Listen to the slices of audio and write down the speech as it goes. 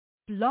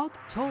Blog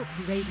Talk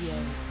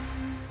Radio.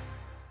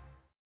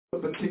 A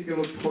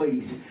particular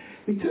place.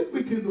 He took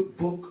me to the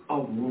book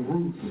of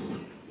Ruth.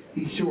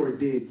 He sure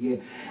did, yeah.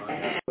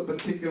 A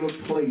particular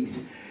place.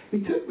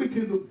 He took me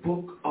to the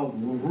book of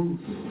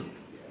Ruth.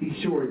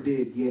 He sure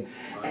did, yeah.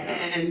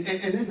 And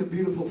that's a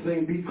beautiful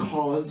thing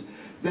because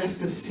that's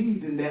the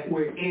season that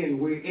we're in.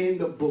 We're in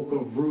the book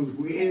of Ruth.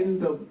 We're in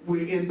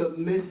the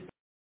midst.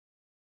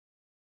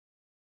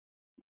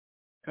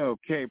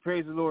 Okay,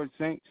 praise the Lord,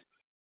 saints.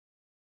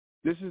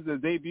 This is the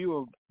debut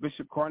of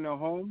Bishop Carnell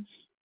Holmes,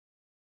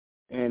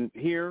 and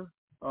here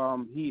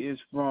he is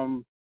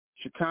from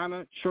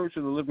Shekinah Church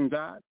of the Living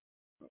God,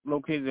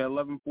 located at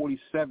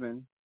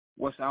 1147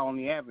 West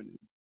Alney Avenue.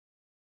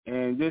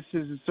 And this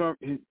is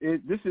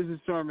a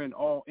sermon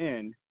all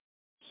in,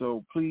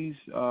 so please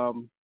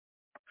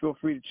feel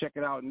free to check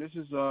it out. And this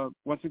is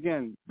once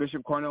again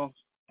Bishop Carnell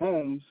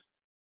Holmes'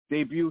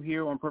 debut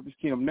here on Purpose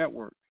Kingdom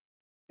Network.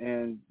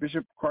 And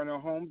Bishop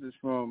Carnell Holmes is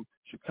from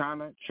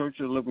Shekinah Church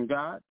of the Living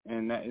God,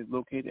 and that is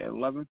located at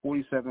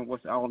 1147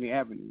 West Alney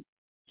Avenue.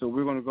 So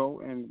we're going to go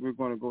ahead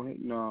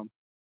and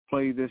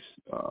play this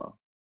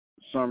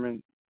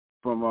sermon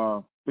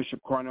from Bishop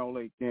Carnell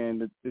Lake,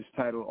 and it's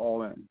titled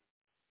All In.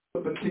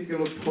 A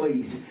particular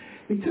place.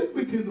 He took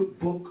me to the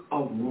book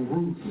of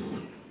Ruth.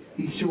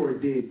 He sure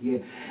did,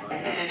 yeah.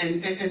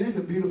 And that's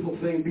a beautiful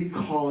thing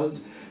because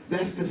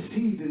that's the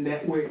season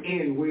that we're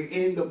in. We're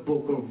in the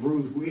book of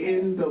Ruth. We're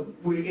in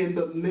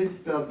the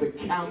midst of the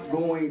count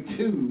going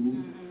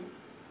to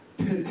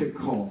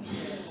Pentecost.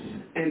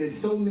 And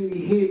there's so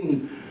many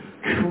hidden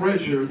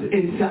treasures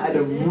inside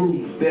of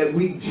Ruth that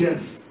we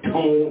just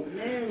don't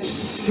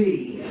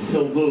see.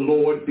 So the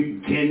Lord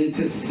began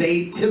to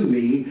say to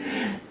me,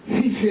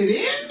 he said,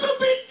 in the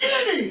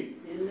beginning,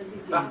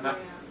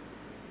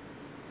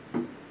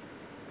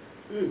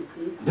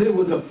 there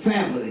was a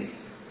family.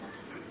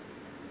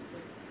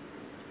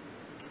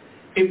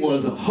 It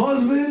was a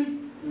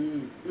husband.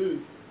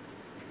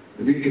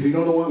 If you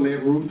don't know what I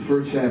meant, Ruth,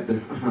 first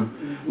chapter.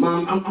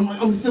 Mom, I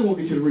still want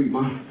to get you to read,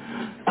 Mom.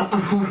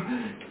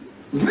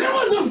 There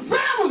was a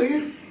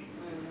family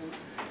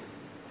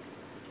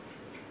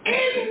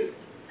in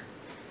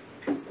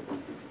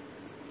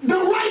the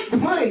right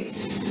place.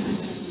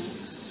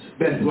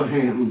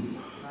 Bethlehem,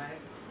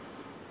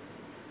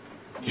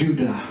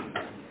 Judah.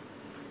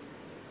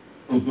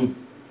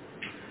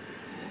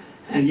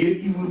 And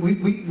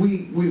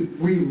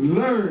we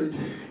learned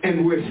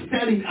and we're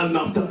studying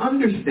enough to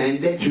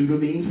understand that Judah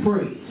means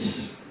praise.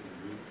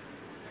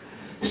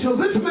 So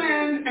this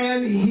man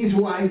and his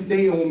wife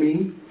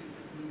Naomi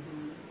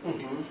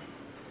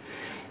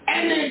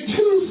and their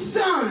two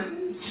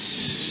sons,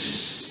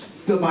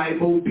 the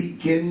Bible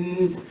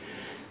begins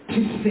to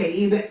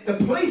say that the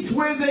place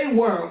where they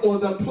were, or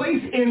the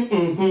place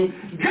in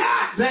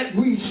God that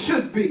we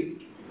should be,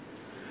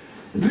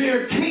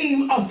 there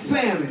came a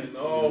famine.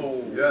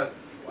 Oh, yes.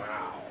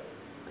 Wow.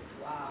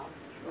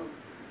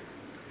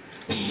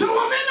 So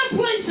I'm in a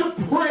place of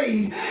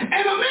praise,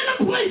 and I'm in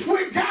a place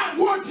where God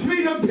wants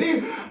me to be,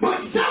 but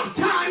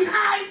sometimes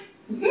I'm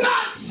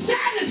not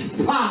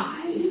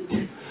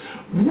satisfied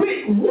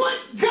with what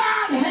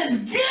God has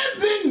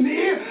given me,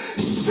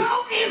 so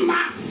in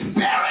my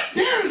spirit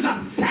there's a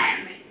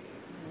famine.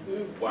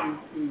 Wow.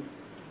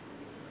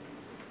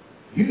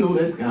 You know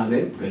that's God,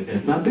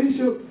 that's my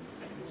bishop.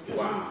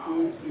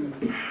 Wow.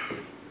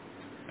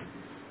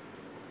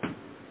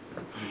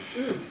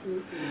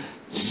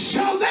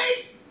 So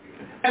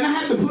and I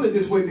had to put it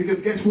this way because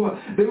guess what?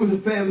 There was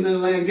a famine in the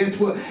land, guess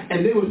what?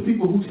 And there was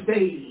people who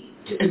stayed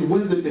and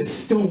weathered the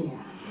storm.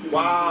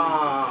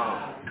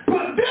 Wow.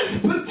 But this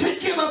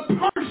particular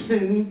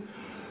person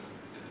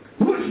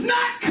was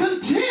not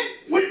content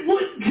with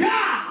what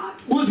God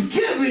was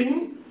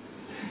giving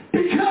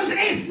because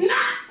it's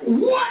not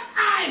what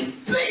I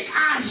think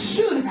I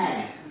should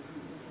have.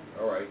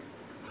 All right.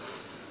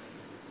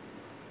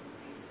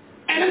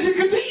 And as you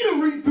continue to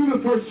read through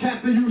the first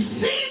chapter, you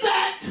see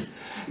that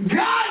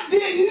God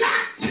did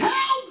not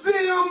tell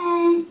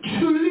them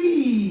to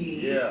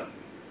leave. Yeah.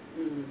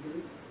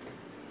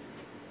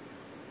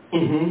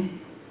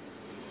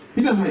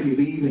 You know how you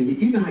leave and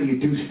you know how you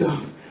do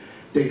stuff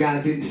that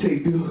God didn't say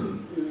do.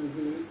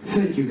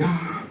 Thank you,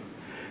 God.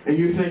 And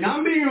you think,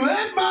 I'm being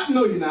led by...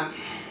 No, you're not.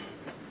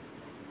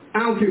 I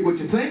don't care what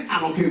you think. I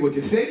don't care what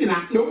you say. You're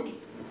not. Nope.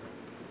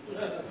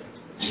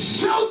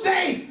 So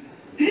they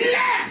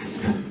left.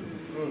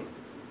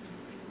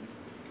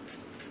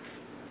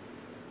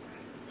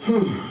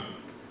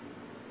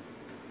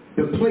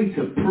 The place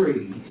of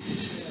praise.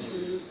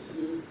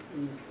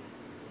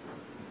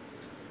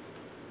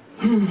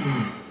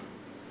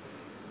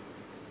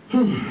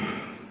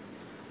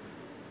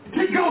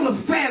 To go to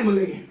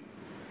family.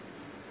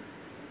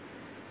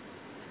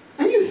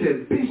 And you said,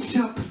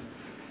 Bishop,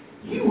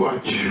 you are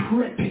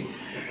tripping.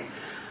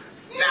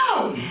 No.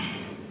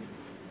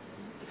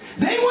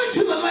 They went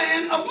to the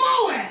land of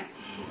Moab.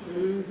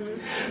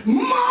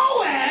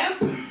 Moab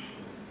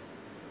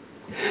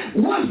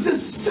was the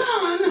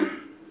son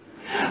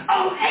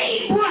of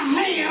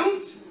Abraham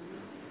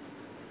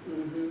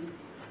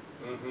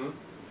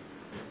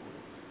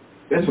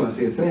That's why I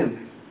said family.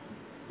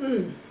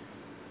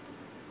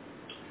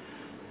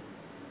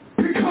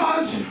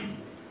 Because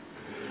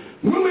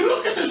when we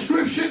look at the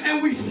scripture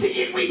and we see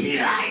it, we be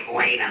like,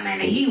 wait a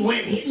minute,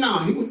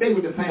 they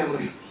were the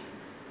family.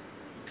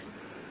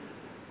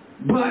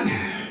 But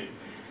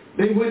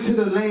they went to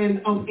the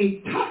land of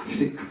a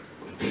toxic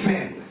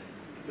family.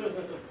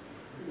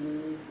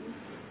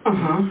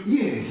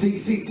 Yeah, see,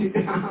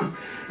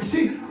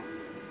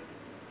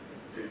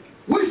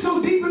 we're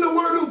so deep in the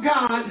Word of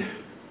God,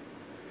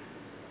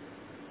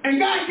 and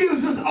God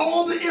gives us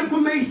all the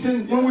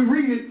information when we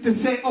read it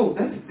to say, oh,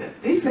 that's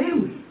their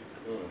family.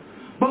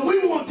 But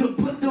we want to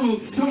put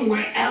them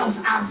somewhere else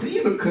out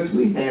there because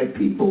we have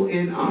people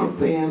in our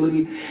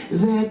family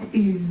that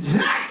is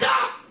jacked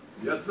up.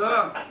 Yes,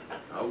 sir.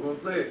 I was going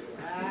to say it.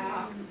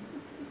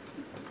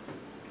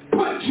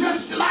 But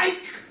just like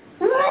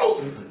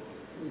Ruth,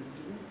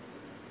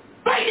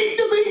 they need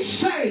to be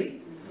saved.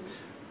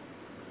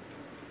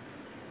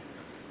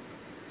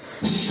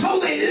 So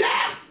they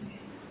left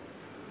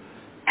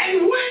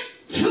and went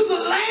to the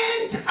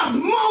land of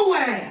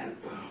Moab.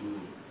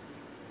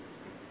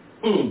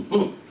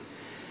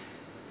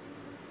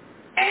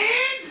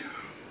 And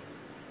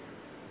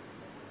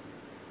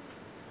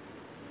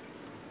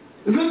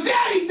the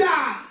daddy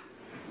died.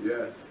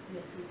 Yes.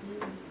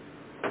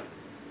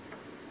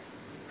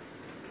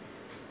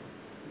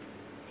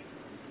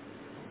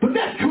 But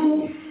that's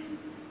cool.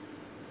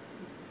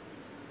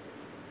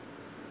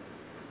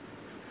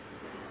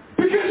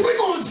 Because we're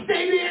going to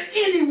stay there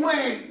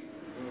anyway.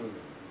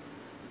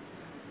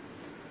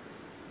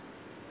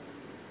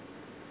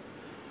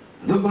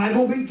 The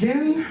Bible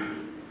begins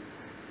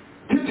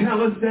to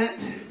tell us that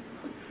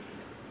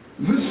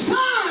the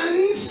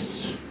sons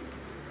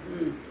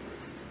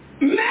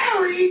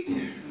married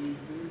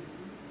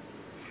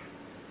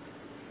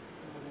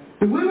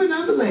the women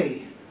of the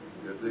land.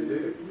 Yes, they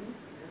did.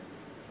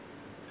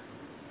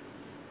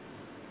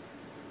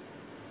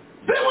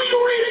 Then when you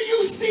read it, you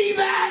see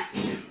that.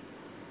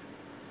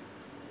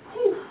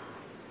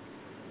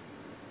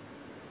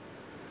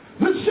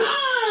 The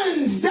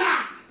sons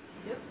died.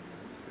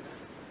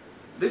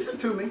 Listen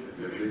to me.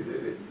 Yes, they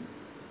did.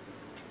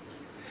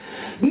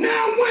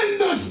 Now when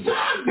the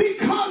son,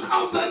 because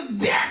of the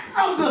death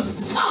of the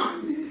son,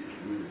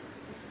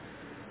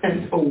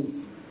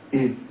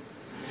 S-O-N,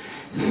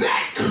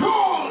 that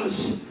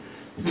caused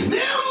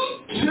them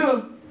to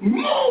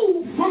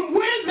move from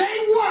where they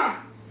were.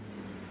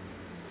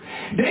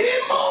 They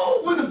didn't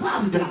move when the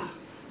father died.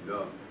 No.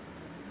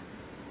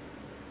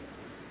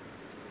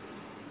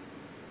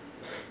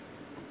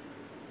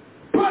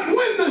 But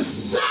when the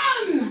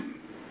son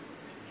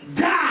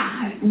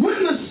died,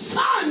 when the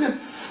son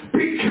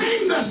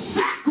became the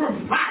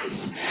sacrifice,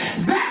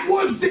 that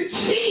was the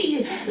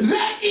key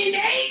that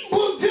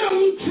enabled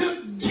them to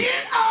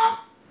get up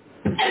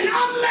an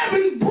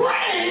unleavened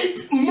bread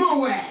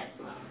Moab.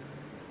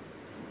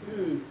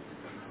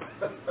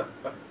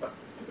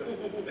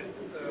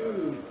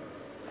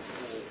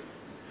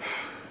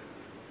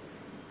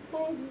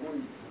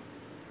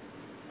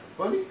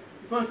 Funny? You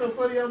find something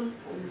funny, Evan?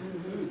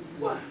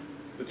 What?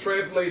 The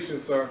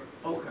translation, sir.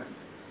 Okay.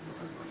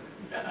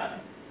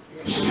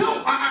 So,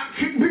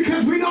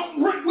 because we don't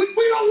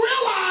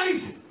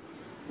realize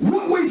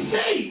what we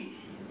see.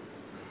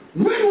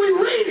 When we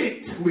read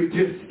it, we're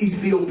just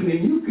Ethiopian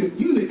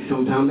eunuchs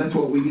sometimes. That's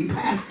what we need,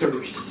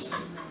 pastors.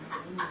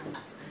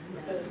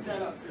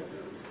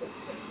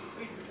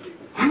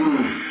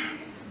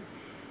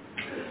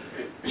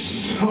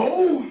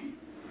 So,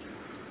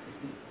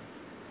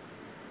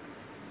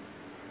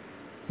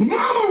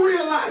 Mama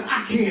realized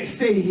I can't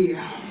stay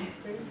here.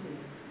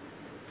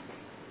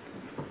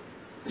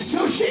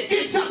 So she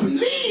gets up and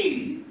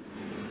leaves.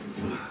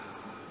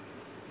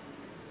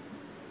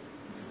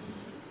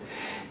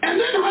 And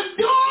then her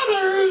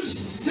daughters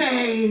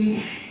say,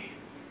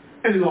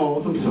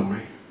 in-laws, I'm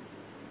sorry,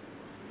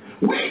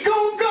 we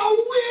gonna go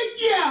with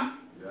ya.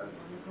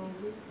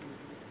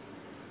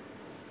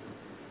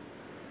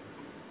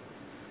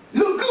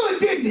 Look good,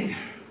 didn't it?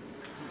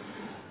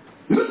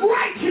 Look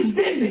righteous,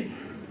 didn't it?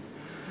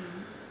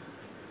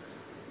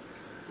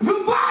 The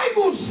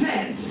Bible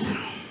says,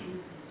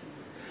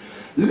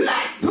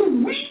 let the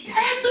wheat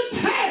and the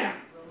tare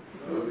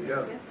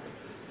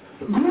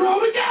grow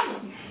together.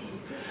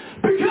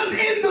 Because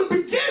in the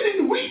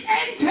beginning, wheat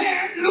and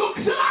tare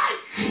looks alike.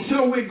 So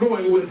we're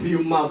going with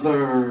you,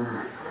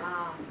 mother.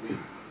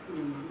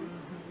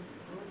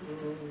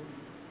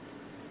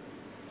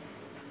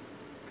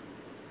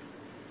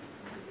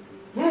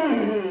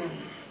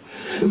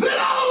 Then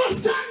all of a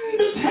sudden,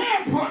 this hair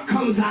part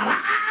comes out.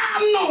 I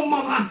know,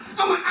 mother.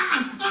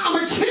 I'm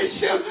going to kiss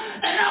you,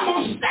 and I'm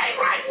going to stay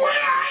right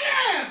where I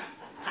am.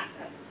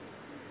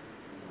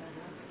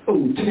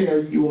 Oh, tear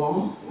you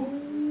all.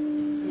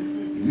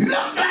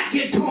 Look like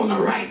you're doing the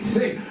right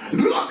thing.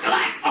 Look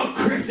like a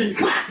Christian.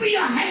 Clap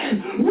your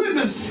hands with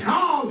a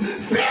song.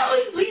 Feel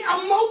the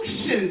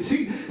emotion.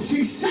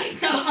 See, saints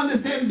got to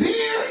understand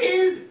there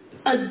is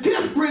a a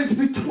difference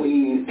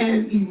between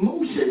an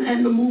emotion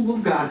and the move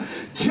of God.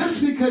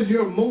 Just because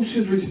your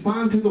emotions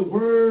respond to the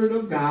Word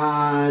of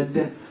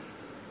God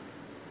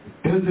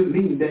doesn't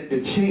mean that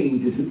the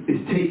change is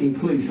taking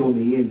place on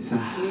the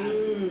inside.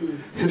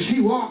 So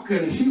she walking,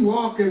 and she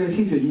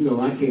said, you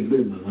know, I can't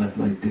live my life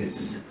like this.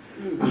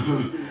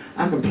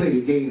 I can play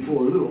the game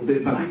for a little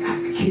bit, but I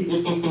can't,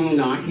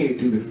 no, I can't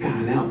do this.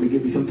 God, help me,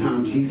 give me some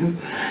time, Jesus.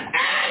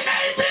 And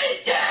they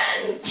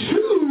began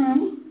to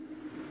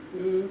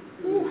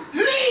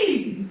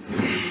leave.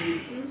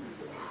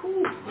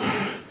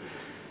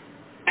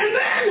 And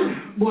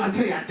then, boy, I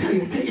tell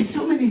you,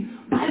 so many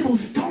Bible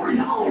stories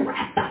all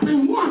wrapped up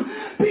in one.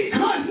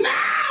 Because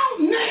now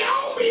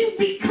Naomi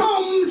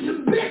becomes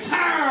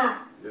bitter.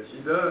 Yes, she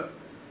does.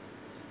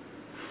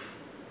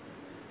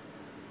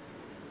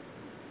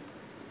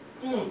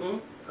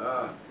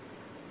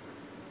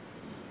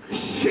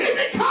 She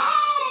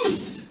becomes,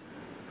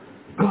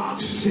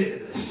 God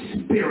said, a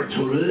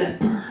spiritual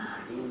leper.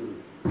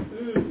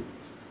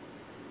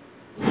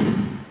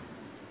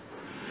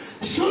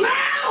 So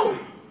now,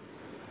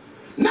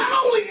 not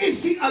only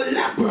is she a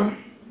leper,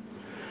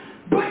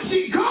 but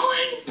she's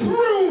going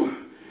through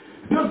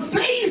the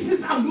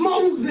phases of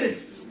Moses.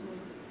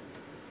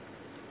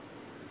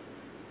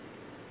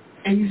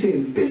 And you say,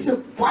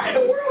 Bishop, what in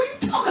the world are you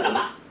talking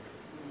about?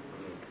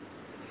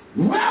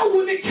 Well,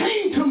 when it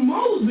came to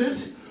Moses,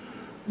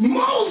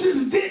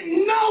 Moses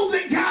didn't know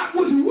that God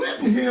was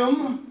with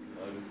him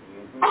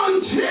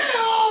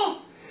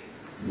until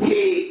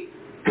he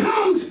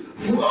comes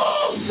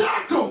full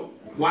circle.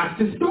 Watch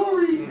the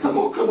story. Come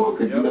on,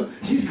 because you know,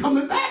 she's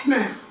coming back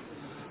now.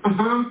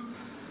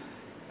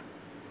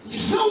 So the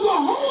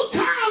whole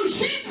time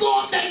she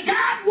thought that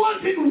God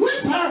wasn't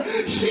with her,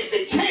 she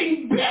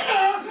became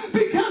bitter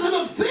because of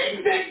the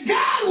things that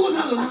God was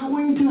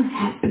allowing to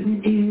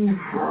happen in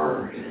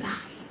her life.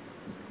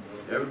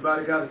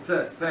 Everybody got a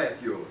test. Pass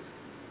yours.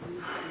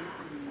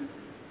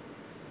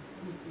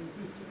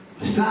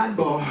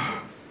 Sidebar.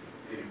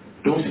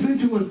 Don't spend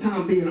too much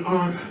time being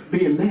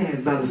mad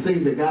about the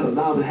things that God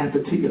allowed to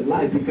happen to your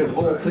life, because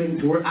all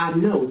things were, I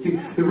know. See,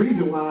 the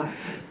reason why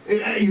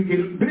you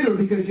get bitter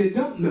because you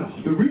don't know.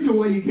 The reason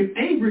why you get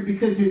angry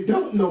because you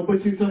don't know,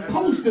 but you're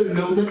supposed to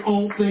know that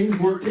all things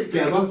work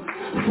together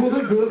for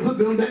the good for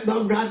them that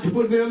love God,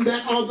 for them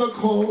that are the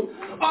called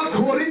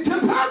according to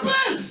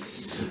purpose.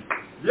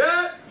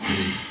 Yeah.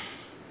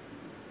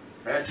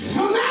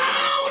 So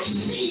now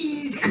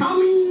she's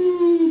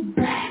coming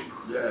back.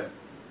 Yeah.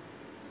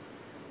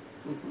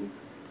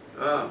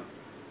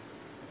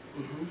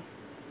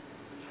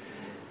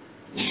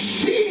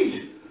 She's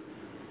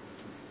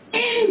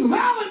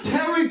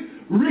involuntary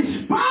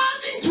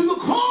responding to the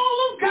call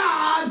of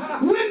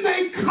God when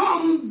they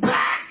come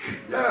back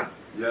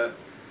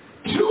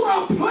to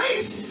a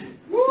place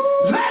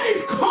that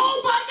is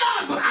called by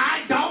God. But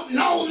I don't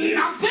know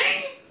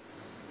nothing.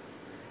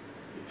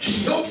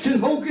 Schultz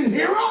and Hogan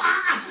hero,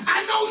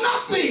 I know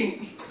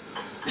nothing.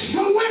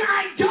 So when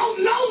I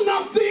don't know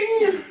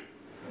nothing,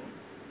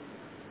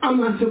 I'm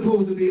not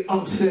supposed to be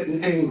upset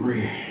and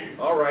angry.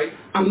 All right.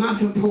 I'm not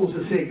supposed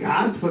to say,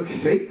 God,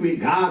 forsake me.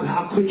 God,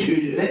 how could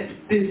you let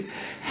this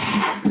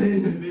happen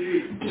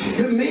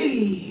to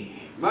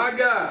me? My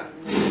God.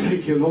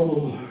 Thank you,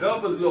 Lord.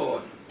 Help us,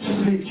 Lord.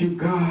 Thank you,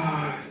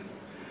 God.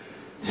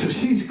 So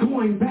she's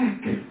going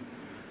back to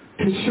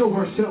show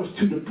herself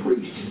to the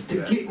priest, to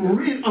get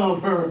rid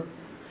of her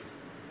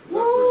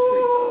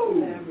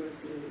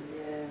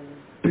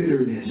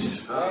bitterness.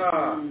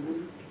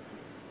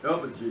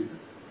 Help us, Jesus.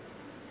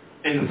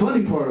 And the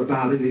funny part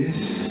about it is,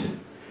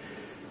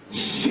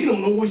 she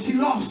don't know when she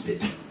lost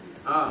it.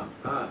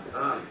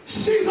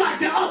 She's like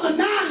the other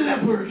 9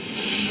 lepers.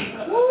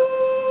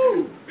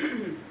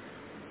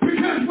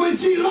 Because when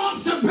she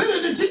lost her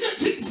bitterness, she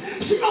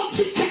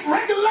kept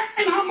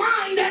recollecting in her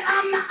mind that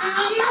I'm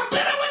not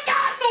bitter with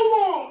God no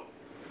more.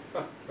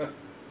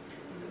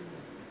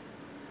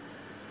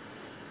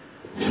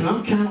 So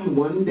I'm counting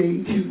 1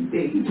 day, 2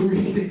 days,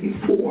 3 days,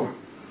 4.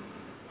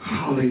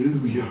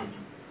 Hallelujah.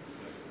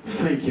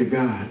 Thank you,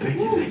 God. Thank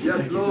you.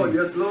 Yes, Lord.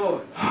 Yes,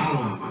 Lord.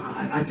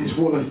 I just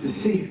want us to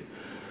see it.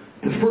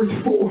 The first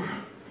 4.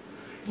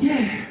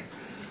 Yeah.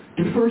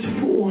 The first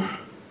 4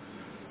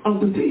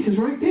 of the pieces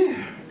right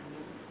there.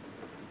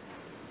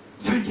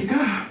 Thank you,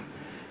 God.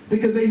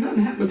 Because ain't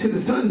nothing happened till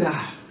the sun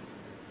died.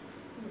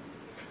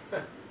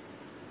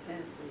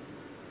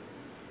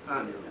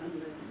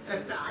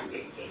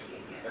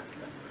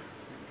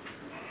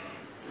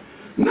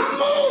 Not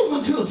move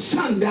until the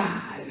sun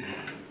died.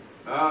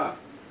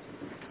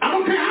 I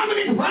don't care how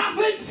many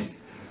prophets,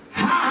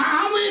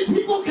 how many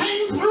people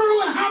came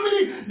through, and how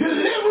many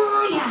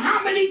deliverers, or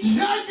how many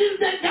judges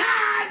that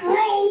God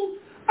rose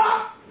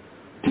up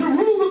to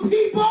rule the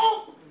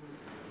people.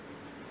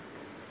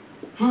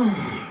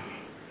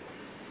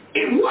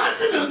 It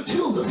wasn't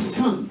until the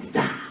sun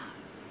died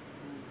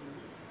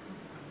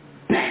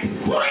that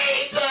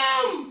freed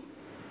them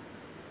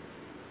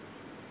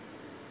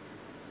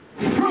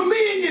from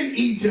being in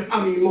Egypt,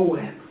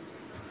 Moab.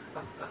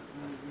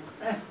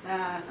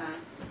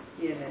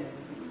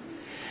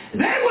 They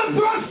were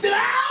thrusted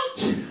out.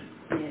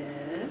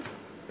 Yes.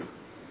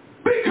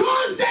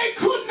 Because they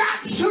could not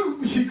serve.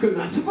 She could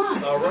not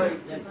survive. All right.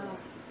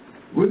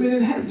 Women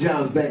didn't have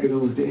jobs back in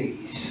those days.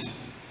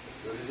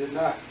 No, they did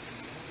not.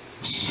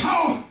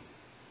 So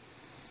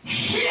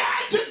she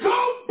had to go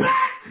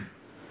back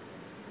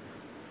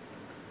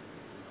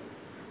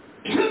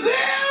to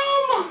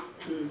them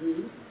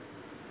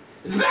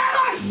that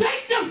are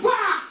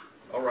sanctified.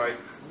 All right.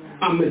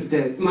 I missed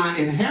that. My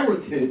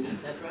inheritance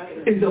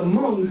is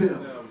among them.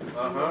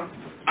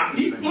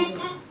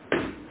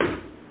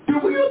 Do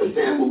we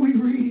understand what we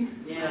read?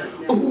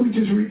 Yeah. Or will we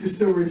just read the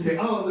story and say,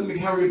 oh, let me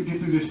hurry and get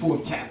through this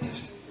 4th chapter?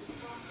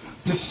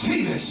 To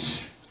see this,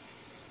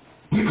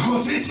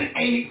 because it's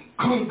a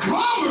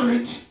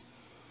conglomerate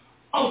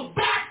of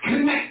back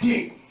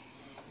connecting.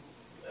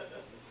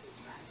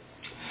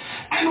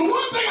 And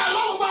one thing I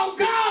love about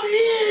God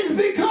is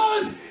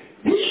because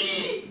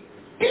he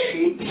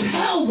didn't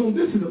tell them,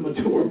 this is a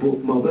mature book,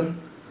 mother.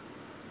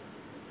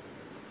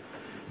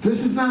 This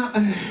is not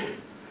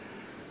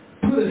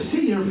put a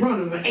C in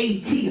front of an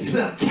A-T and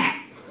spell cat.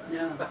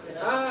 No.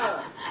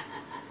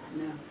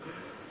 No.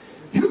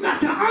 You got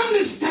to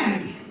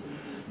understand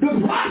the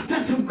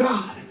process of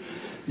God.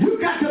 You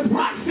got to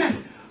process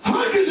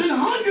hundreds and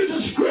hundreds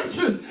of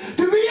scriptures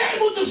to be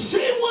able to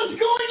see what's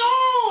going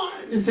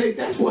on and say,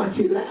 that's why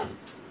she left.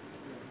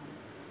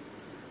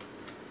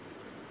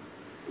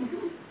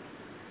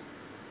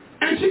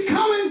 And she's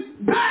coming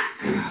back.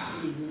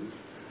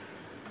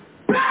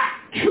 Back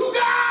to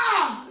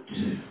God.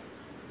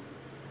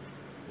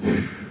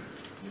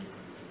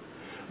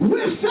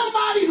 With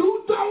somebody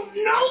who don't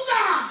know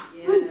God.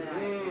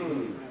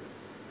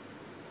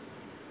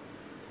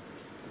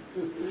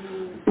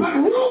 But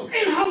Ruth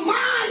in her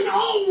mind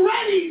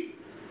already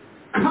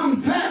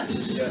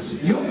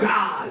confessed, your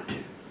God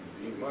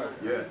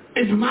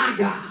is my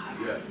God.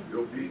 Yes,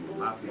 your people,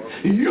 my people.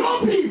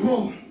 Your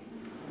people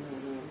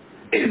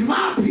is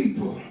my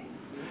people.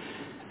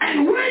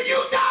 And when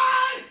you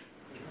die,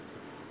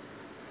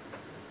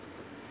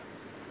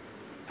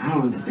 I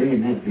don't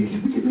understand that,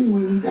 Bishop. What do you mean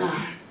when you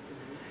die?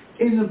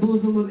 In the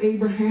bosom of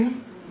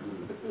Abraham?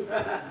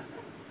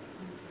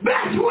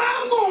 That's where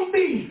I'm going to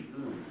be.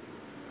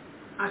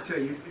 I tell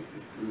you.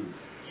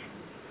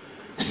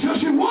 So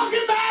she's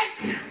walking back.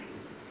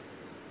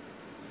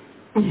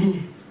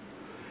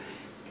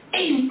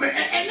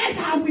 And that's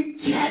how we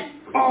get,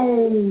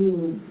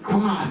 oh,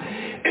 God.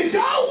 It's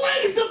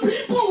always the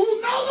people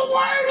who know the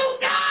Word of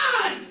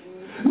God,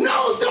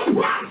 knows the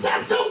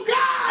process of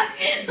God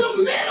in the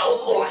middle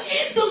or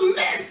in the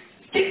midst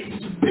gets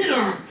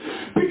bitter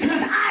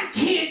because I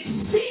can't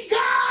see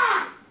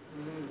God.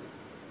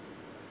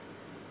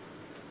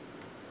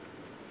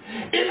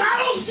 If I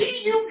don't see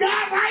you,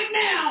 God, right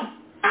now,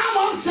 I'm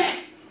upset.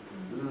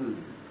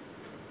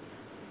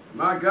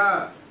 My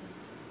God.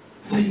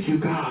 Thank you,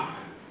 God.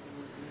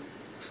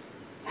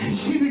 And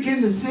she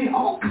began to say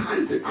all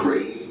kinds of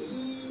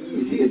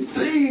crazy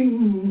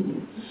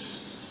things.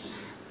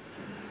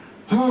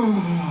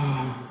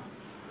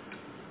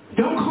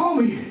 Don't call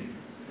me.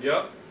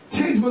 Yep.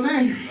 Change my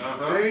name.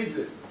 Change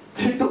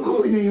it. Don't call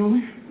me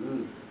Naomi.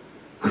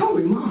 Call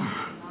me Ma.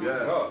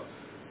 Yeah.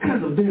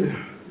 Because I'm bitter.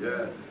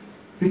 Yeah.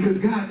 Because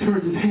God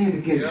turns his hand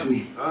against me.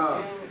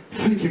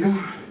 Thank you,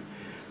 God.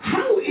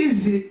 How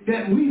is it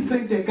that we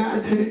think that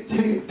God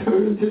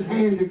turns his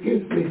hands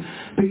against me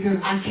because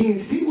I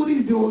can't see what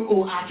he's doing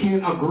or I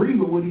can't agree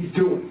with what he's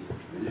doing?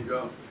 There you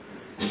go.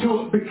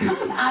 So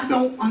because I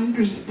don't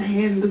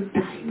understand the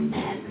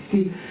dynamics,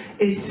 see,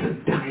 it's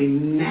the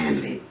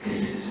dynamics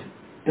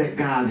that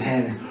God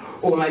has.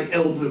 Or like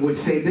Elder would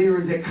say, there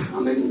is a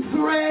common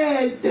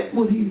thread that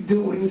what he's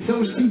doing.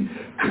 So she's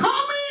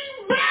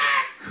coming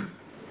back.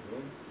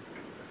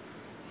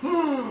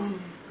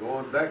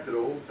 Going back to the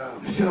old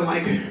time. So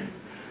like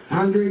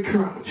Andre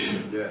Crouch.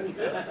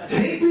 Yeah.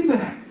 Take me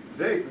back.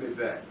 Take me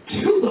back.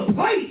 To the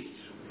place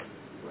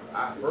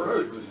I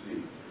first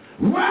received.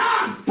 where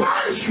I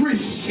first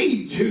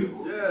received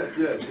you.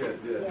 Yes.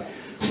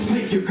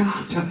 Thank you,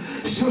 God.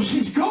 So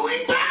she's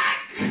going back.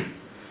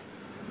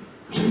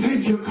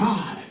 Thank you,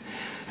 God.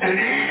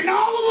 And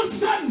all of a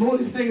sudden, boy,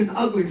 this thing is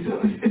ugly. So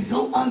it's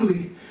so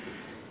ugly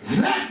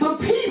that the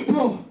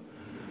people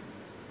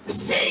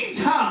seized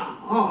her.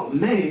 Oh,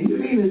 man, you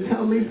mean to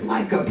tell me it's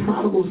like a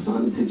prodigal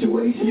son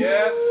situation?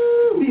 Yes.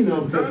 You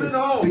know, Turn it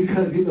on.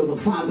 because, you know,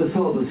 the father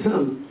saw the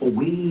son a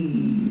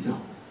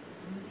weasel.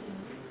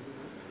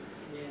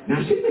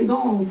 Now, she's been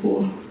gone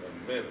for,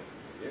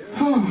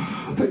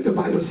 I think the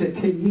Bible said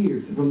 10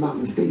 years, if I'm not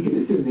mistaken.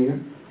 It's in there.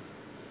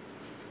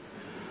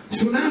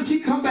 So now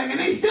she come back, and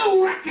they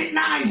still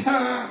recognize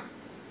her.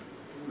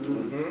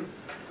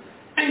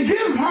 And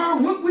give her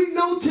what we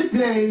know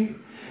today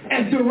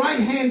as the right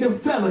hand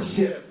of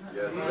fellowship.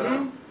 Yes.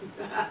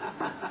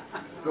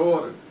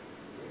 Daughter.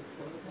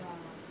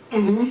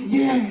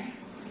 Yeah.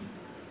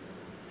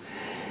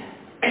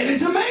 And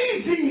it's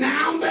amazing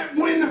now that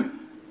when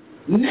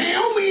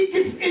Naomi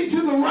gets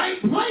into the right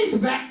place,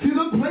 back to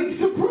the place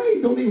of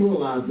praise, don't even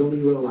realize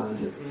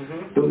it.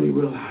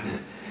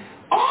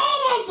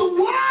 All of the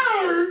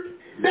word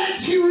that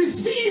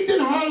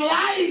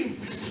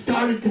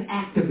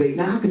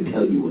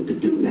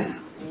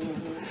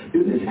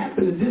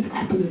this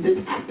happened, and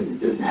this happened, and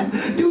this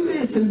happened. Do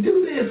this, and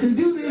do this, and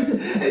do this.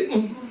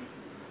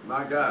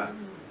 My God.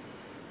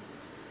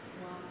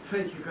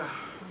 Thank you, God.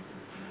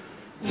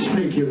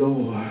 Thank you,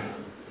 Lord.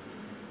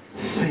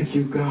 Thank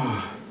you,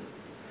 God.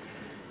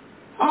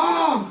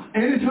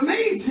 And it's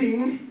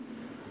amazing,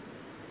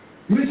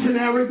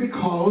 missionary,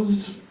 because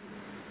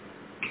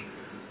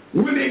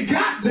when they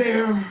got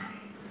there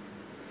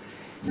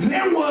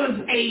was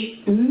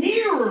a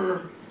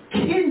nearer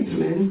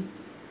kinsman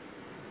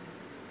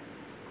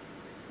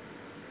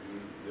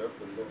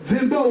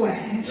than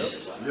Boaz.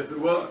 Yes, it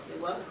was.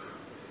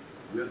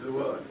 Yes, it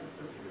was.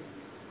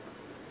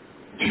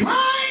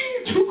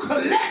 Trying to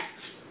collect.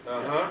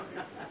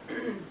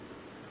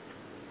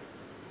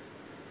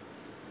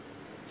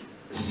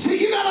 See,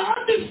 you gotta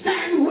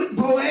understand what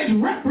Boaz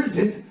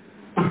represents.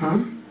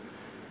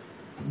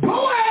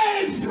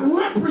 Boaz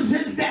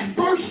represents that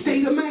first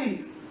state of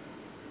man.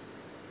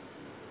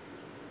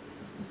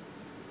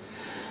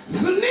 The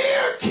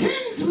near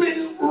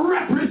kinsman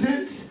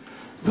represents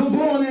the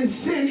born in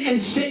sin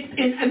and shaped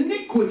in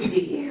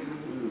iniquity.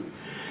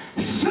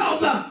 So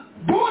the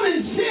born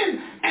in sin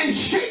and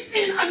shaped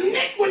in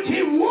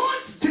iniquity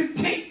wants to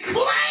take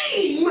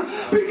claim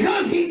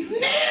because he's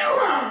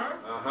nearer.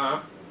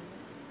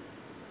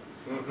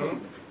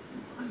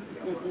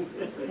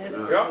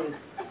 Yep.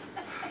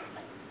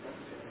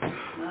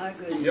 My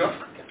goodness. Yep.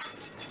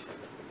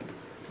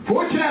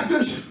 4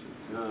 chapters.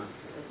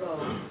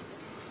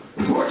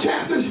 4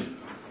 chapters.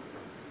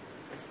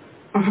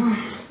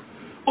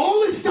 All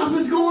this stuff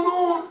is going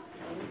on.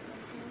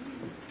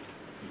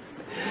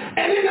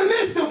 And in the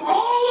midst of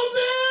all of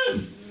this,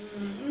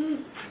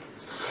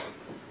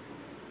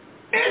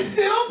 it's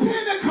still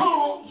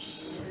Pentecost.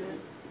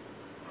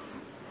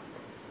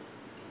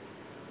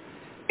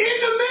 In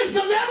the midst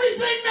of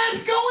everything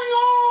that's going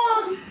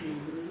on,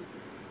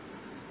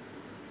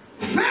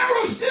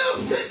 Pharaoh still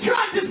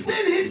tried to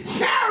send his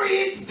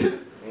chariots to...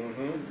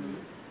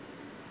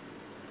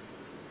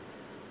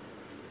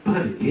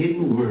 But it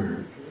didn't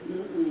work.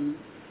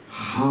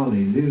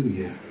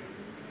 Hallelujah.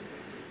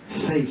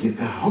 Thank you,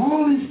 God.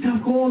 All this stuff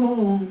going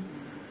on.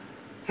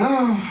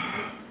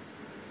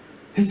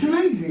 It's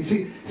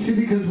amazing. See,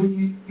 because when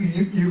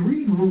you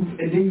read Ruth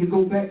and then you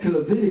go back to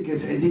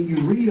Leviticus and then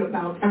you read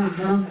about,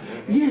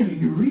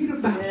 you read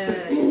about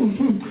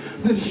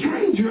the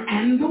stranger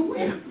and the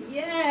widow.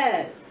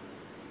 Yes.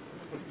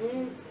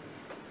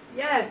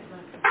 Yes.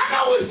 I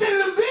know it's in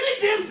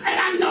Leviticus and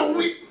I know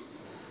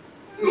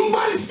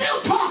but it's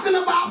still talking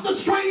about the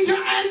stranger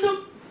and the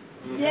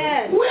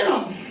widow.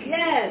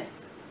 Yes.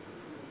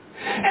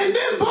 And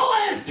then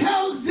Boaz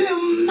tells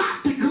them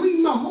not to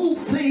glean the whole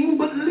thing,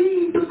 but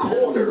leave the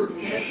corners.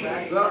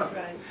 That's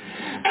right.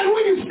 And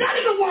when you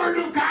study the Word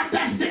of God,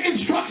 that's the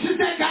instructions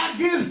that God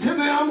gives to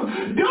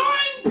them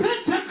during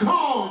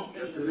Pentecost.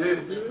 Yes, it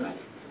is.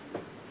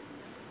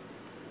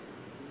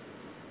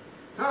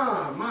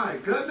 My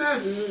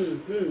goodness.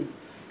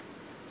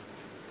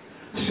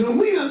 So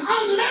we an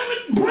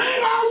unleavened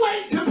bread our way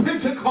to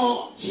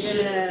Pentecost.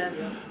 Yeah.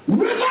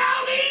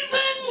 Without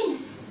even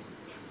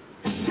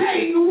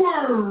saying a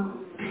word.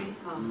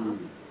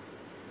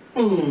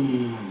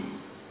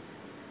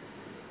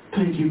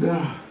 Thank you,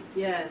 God.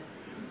 Yes.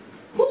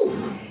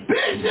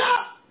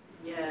 Bishop!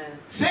 Yes.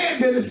 Say it,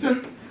 minister.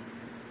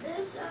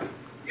 Bishop.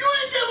 You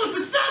ain't give us a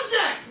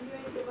subject.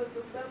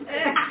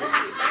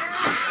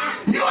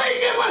 You ain't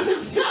give us a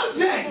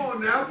subject. Come on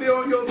now, be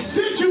on your...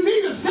 Since you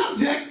need a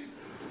subject,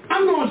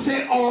 I'm going to say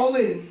all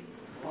in.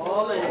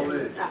 All in.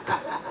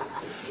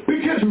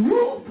 Because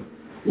Ruth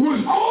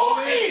was all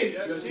in.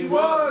 Yes, she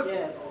was.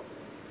 Yes.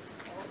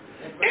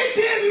 It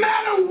didn't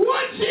matter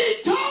what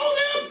she told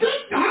him to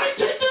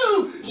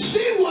do.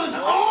 She was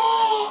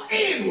all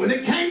in. When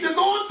it came to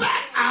going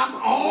back, I'm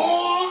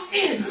all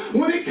in.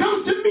 When it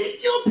comes to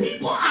meet your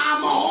people,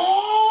 I'm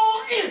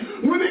all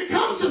in. When it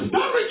comes to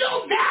serving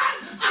your God,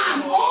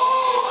 I'm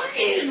all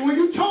in. When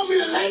you told me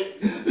to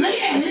lay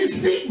at his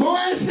feet,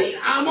 Boaz's feet,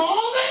 I'm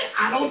all in.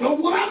 I don't know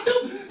what I'm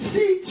doing.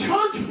 See,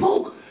 church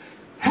folk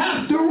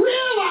have to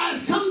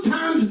realize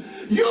sometimes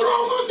you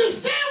don't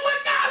understand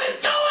what God is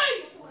doing.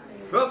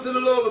 Trust in the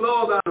Lord with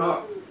all thine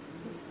heart.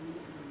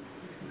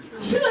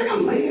 See, like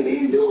I'm laying there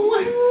and doing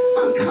what?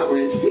 I'm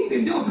covering his feet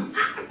and doing...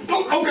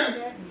 Okay.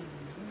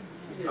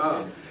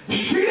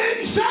 She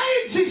didn't say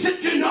it. She said,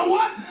 you know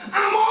what?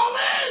 I'm all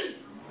in.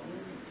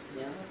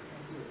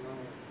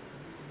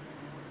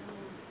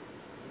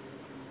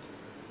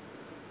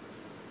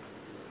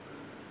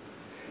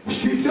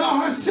 She saw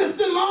her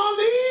sister-in-law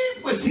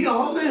leave, but she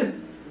all in.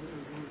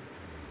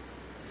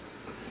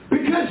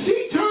 Because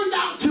she turned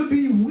out to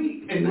be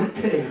weak and not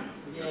tail.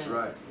 That's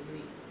right.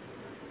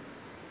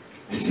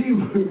 See,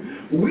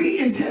 wheat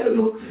and tail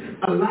look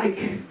alike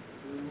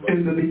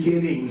in the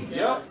beginning.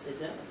 Yep.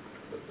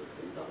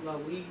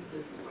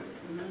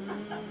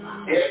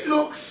 It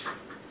looks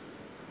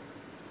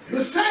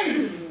the same.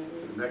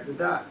 Connect the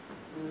dot.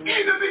 In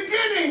the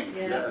beginning.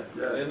 Yes.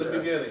 In the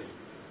beginning.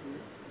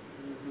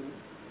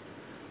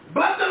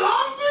 But the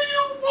longer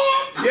you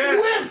walk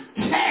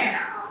with care,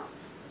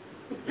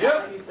 Yep.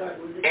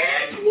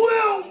 it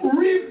will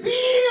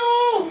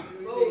reveal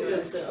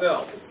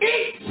itself.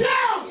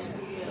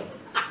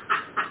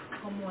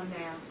 Come on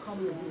now. Come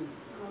on.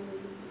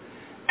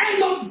 And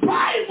the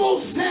Bible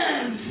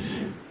says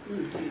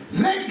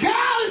that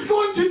God is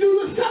going to do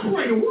the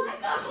separating. Why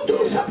God going to do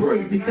the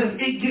separating? Because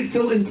it gets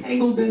so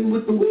entangled in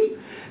with the wheat.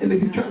 And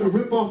if you try to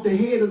rip off the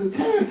head of the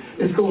tare,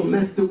 it's going to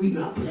mess the wheat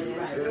up. That's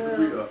right.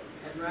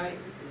 That's right.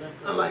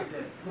 I like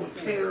that. I'm going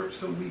to tear up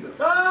some wheat up.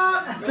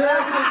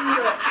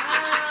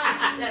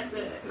 That's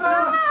it.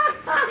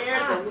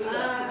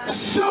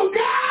 So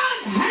God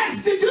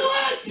has to do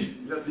it.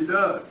 Yes, he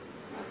does.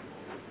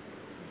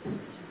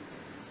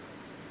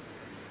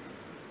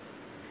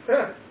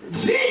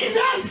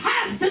 Jesus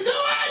has to do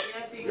it.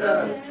 Yes, he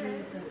does.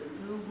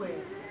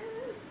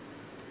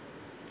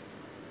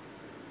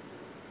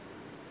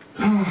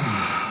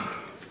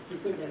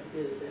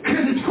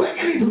 Because it's quick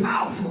and it's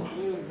powerful.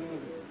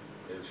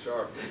 It's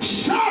sharp.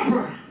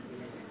 Sharper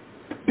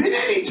than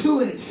any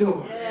two-edged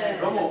sword.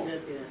 Come on.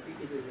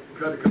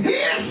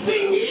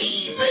 Piercing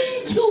even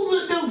to the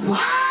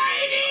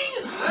dividing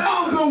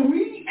of the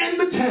wheat and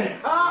the tare.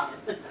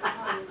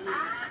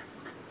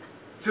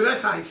 So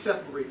that's how he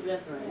separates.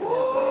 That's right.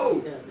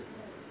 Whoa.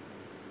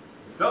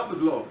 Help us,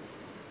 Lord.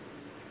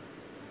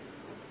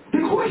 The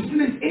question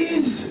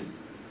is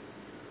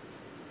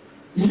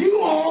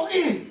you all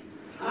in?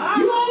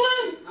 You all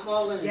in? I'm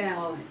all in. Yeah,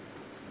 all in.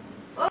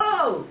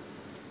 Oh!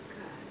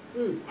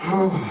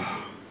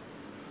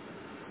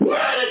 We're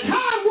at a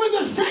time where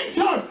the saints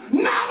are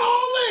not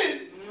all in.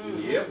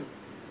 Yep.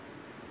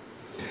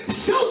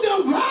 So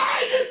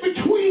divided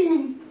between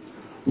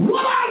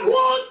what I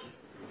want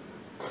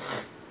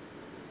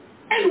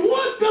and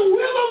what the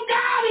will of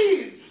God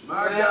is.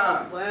 My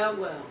God. Well.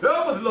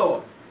 Help us,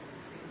 Lord.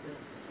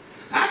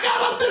 I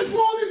got up this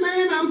morning,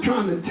 man, I'm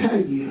trying to tell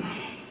you.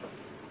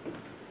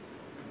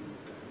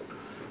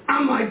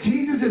 I'm like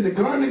Jesus in the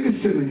Garden of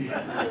Gethsemane.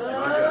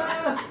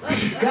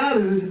 God,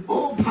 it is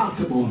all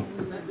possible.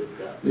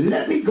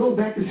 Let me go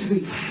back to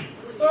sleep.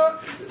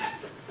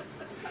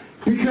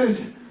 Because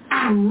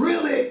I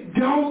really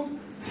don't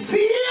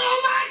feel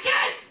like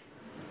it.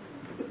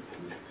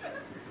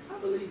 I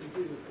believe you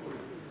do.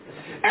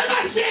 And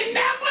I said,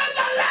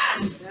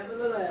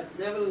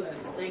 Nevertheless.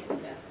 Thank you,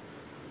 God.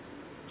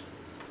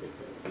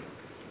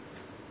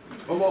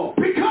 Come on.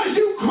 because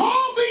you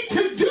called me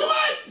to do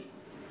it.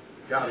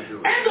 Gotta do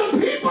it. And the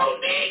people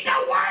need the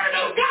word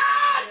of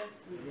God.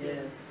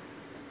 Yes.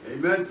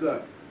 Amen,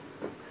 sir.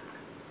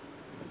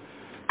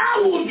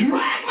 I will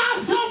drag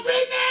myself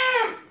in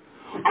there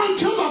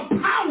until the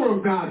power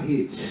of God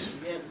hits.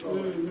 Yes,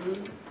 Lord.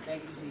 Mm-hmm.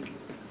 Thank you, Jesus.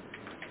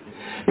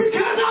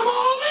 Because I'm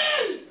all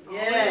in.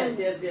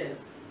 Yes.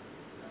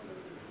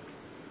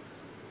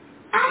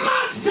 I'm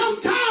not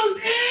sometimes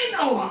in.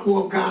 Oh,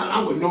 well, God,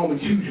 I would normally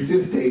choose you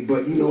this day,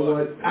 but you know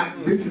what?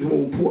 This is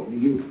more important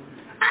to you.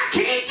 I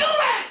can't do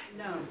that.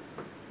 No.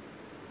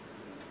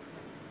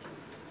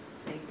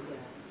 Thank you,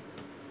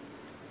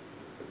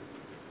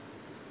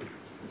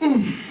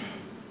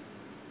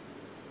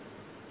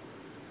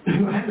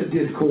 God. I had a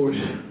discourse.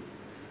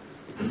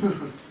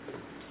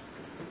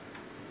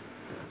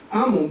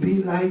 I'm going to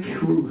be like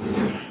Ruth.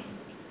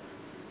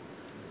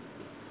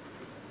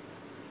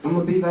 I'm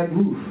going to be like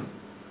Ruth.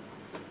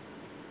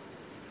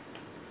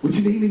 What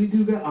you need me to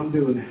do, God? I'm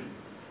doing it.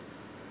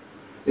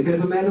 It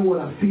doesn't matter what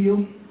I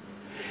feel.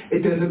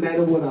 It doesn't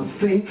matter what I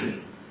think.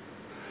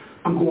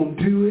 I'm going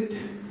to do it.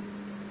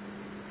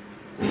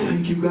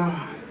 Thank you,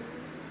 God.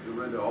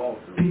 Surrender all.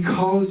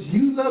 Because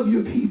you love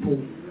your people.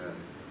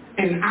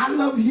 And I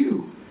love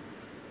you.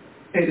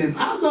 And if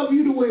I love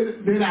you the way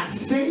that I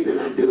say that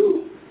I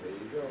do,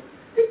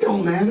 it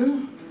don't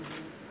matter.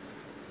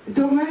 It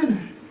don't matter.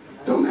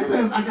 It don't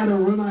matter if I got to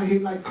run out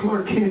here like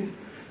Clark Kent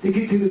to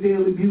get to the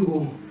Daily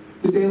Bugle,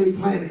 the Daily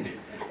Planet,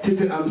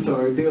 Daily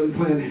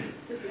Planet,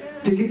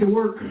 to get to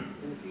work.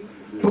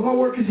 But my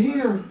work is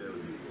here.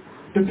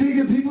 To feed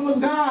the people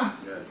of God.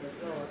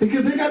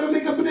 Because they got to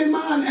make up in their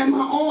mind, am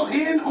I all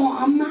in or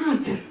I'm not?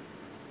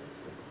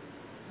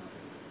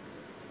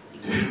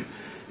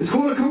 It's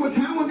going to come a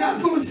time when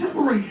God's going to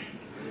separate.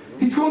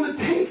 He's going to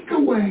take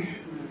away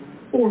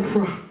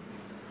Orpha,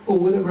 or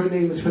whatever her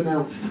name is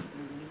pronounced.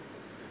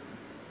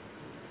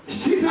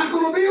 She's not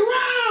going to be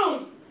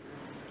around.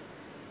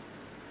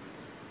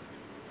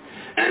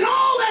 And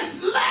all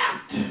that's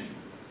left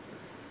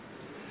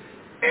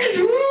is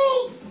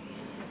Ruth.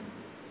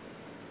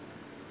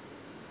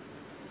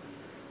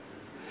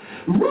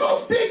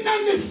 Ruth didn't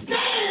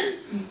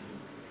understand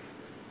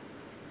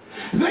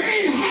the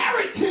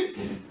inheritance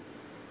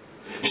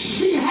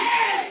she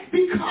had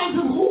because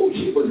of who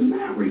she was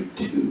married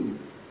to.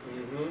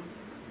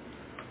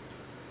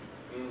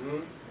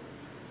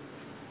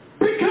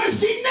 Because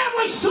she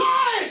never saw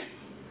it.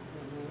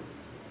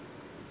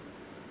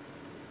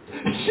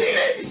 She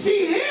didn't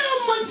see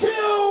him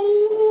until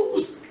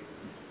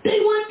they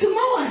went to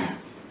Moab.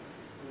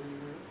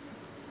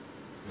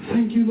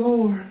 Thank you,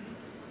 Lord.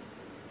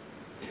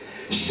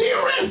 She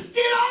risked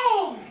it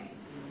all.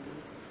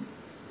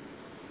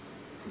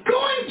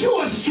 Going to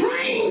a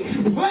strange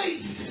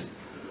place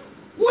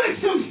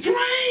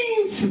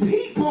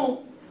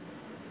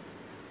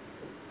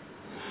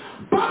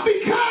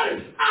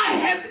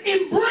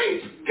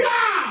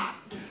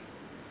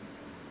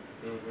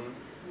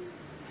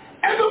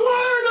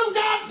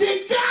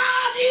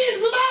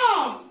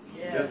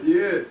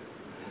did.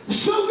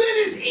 So then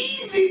it's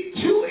easy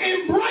to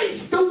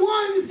embrace the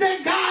ones that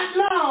God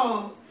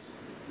loves.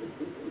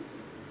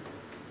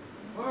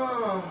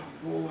 Oh,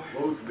 boy.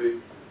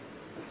 Mostly.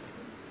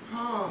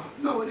 Oh,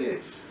 no, it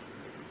is.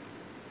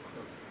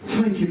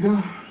 Thank you,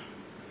 God.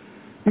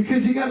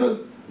 Because you got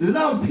to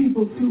love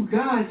people through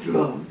God's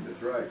love.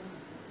 That's right.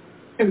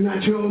 And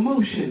not your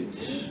emotions.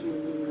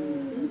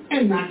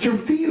 And not your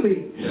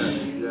feelings.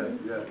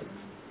 Yes.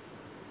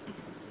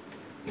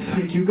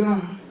 Thank you,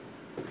 God.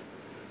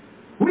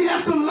 We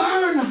have to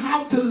learn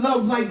how to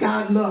love like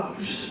God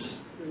loves.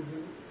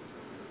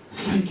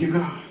 Thank you,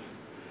 God.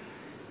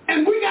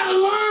 And we got to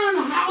learn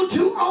how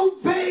to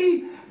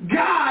obey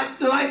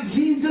God like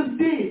Jesus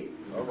did.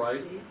 All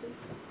right.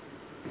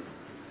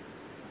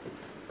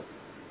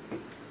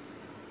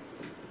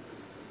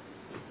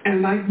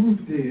 And like Ruth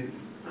did.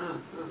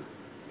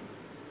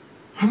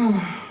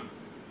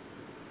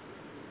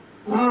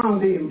 Oh,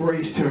 they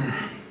embraced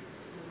her.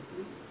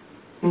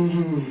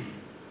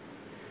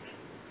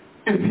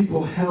 And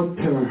people helped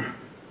her.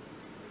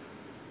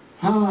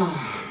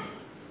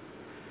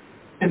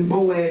 And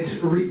Boaz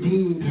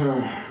redeemed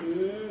her.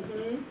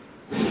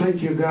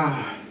 Thank you,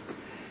 God.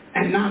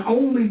 And not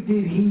only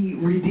did he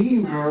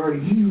redeem her,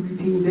 he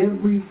redeemed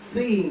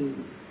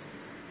everything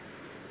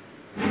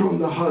from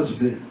the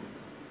husband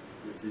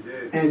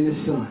and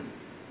the son.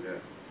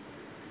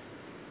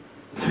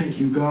 Thank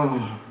you,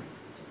 God.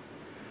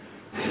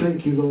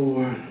 Thank you,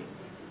 Lord.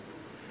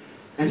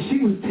 And she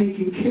was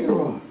taken care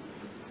of.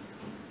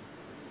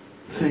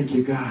 Thank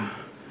you, God.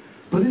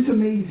 But it's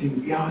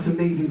amazing, y'all. It's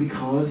amazing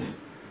because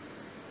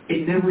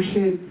it never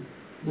said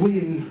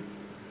when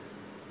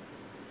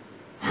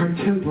her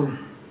temper,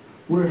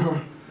 where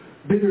her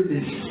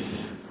bitterness,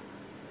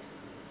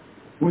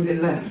 when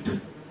it left.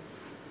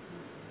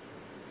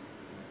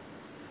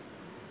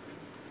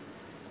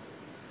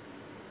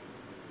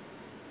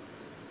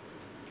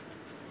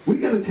 We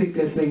got to take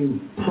that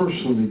thing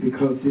personally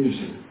because there's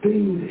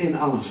things in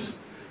us.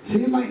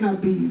 See, it might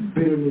not be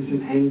bitterness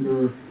and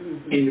anger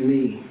in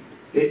me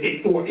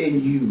or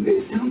in you.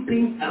 It's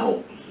something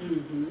else.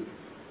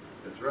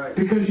 That's right.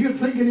 Because you're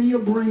thinking in your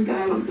brain,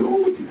 God, I'm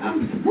doing what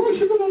I'm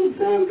worshiping on the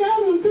same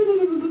God,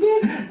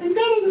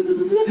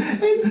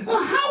 and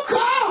God, how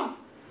come?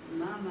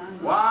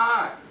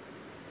 Why?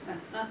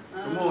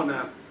 Come on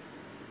now.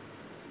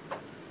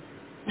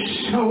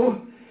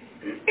 So,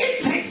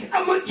 it takes a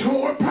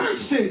mature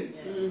person,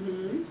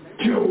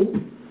 Job,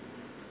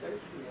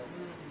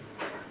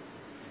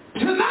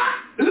 to not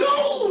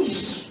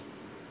lose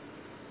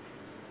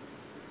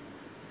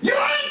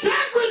your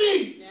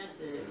integrity.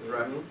 That's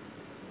right.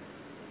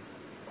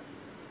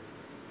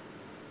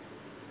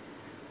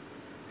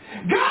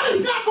 God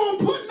is not going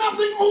to put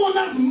nothing on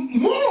us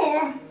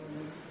more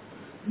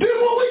than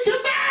what we can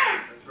bear.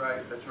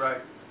 That's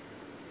right.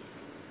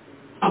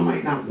 I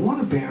might not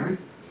want to bear it.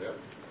 Yep.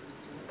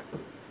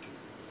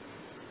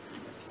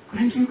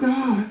 Thank you,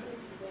 God.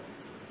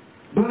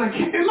 But I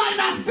can't. It might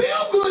not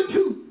feel good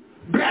to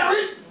bear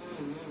it.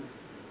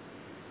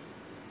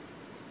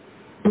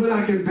 But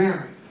I can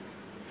bear it.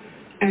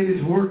 And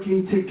it's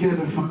working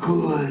together for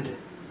good.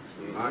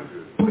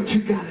 But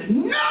you got to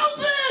know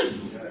this.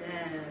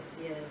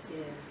 Yes.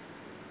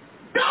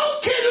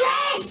 Don't get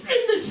lost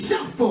in the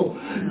shuffle.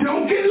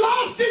 Don't get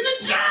lost in the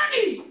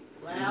journey.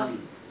 Well.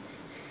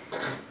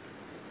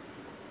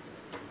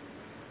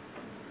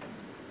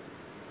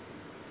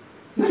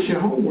 That's your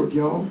homework,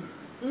 y'all.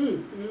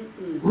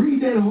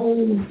 Read that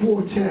whole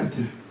 4th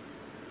chapter.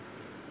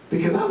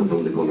 Because I was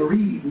only going to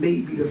read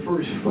maybe the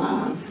first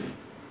 5.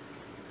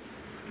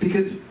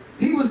 Because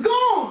he was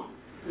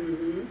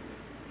gone.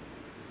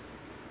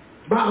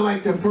 By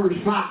like the first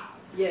 5.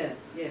 Yes.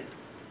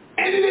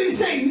 And it didn't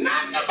say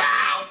nothing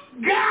about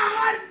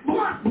God.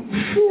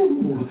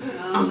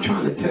 I'm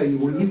trying to tell you,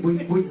 when you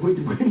read Ruth,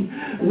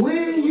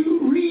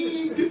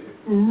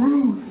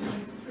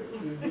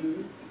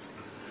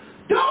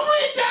 don't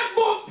read that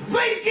book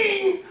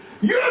thinking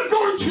you're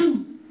going to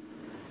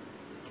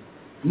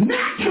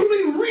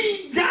naturally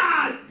read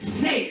God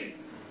say it.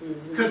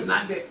 Because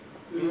not there.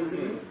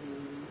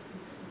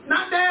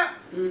 Not there.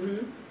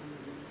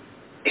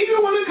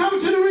 Even when it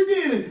comes to the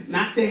redeeming,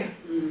 not there.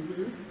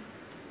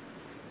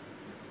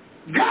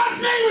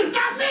 God's name is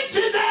not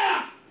mentioned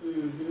there.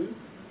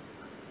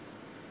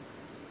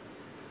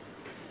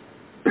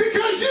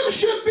 Because you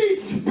should be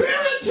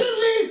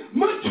spiritually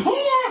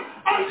mature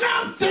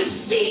enough to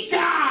see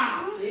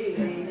God.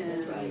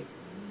 That's right.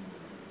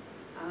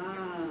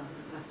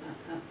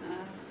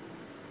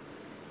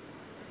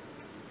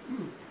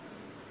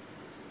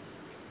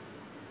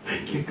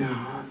 Thank you,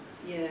 God.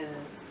 Yes.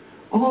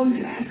 All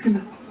he's asking,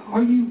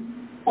 are you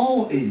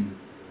all in?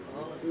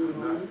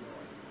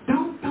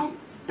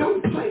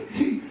 Don't play.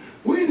 See,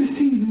 we're in a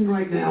season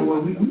right now where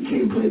we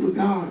can't play with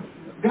God.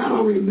 God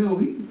already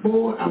knows.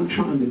 Boy, I'm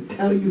trying to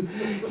tell you,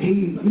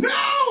 he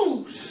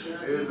knows.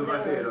 Here's the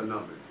right head or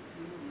nothing.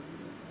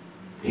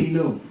 He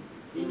knows.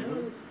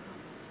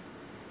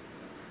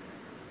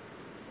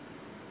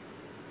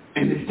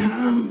 And it's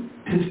time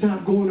to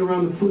stop going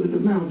around the foot of the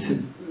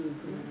mountain.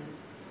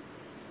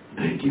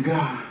 Thank you,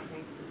 God.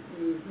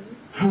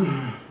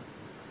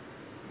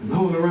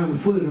 Going around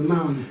the foot of the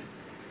mountain,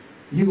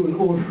 you and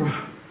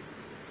Orpha,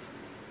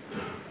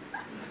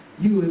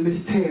 you and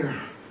Miss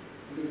Tara,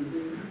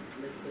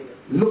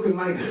 looking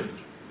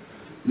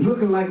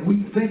like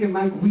we, thinking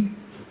like we,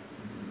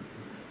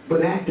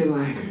 but acting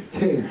like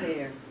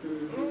Tara.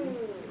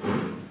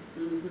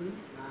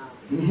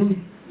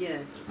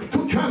 Yes.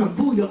 Trying to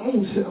fool your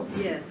own self.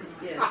 Yes.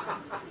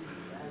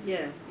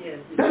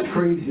 That's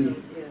crazy.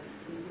 Yes.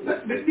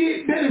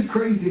 That is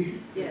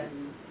crazy. Yes.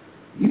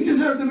 You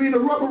deserve to be in a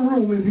rubber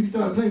room if you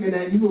start thinking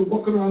that. You were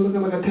walking around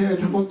looking like a Tara.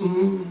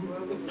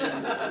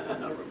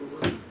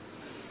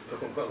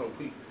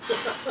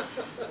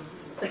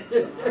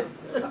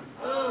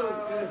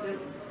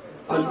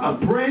 A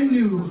brand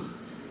new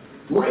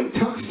white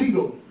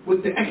tuxedo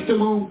with the extra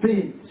long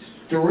fins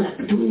to wrap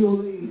between your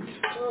legs.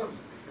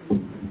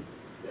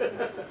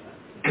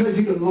 Because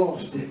you done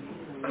lost it.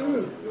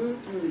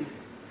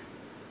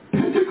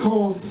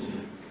 Pentecost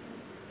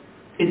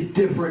is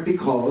different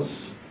because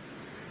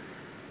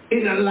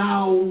it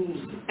allows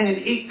and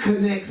it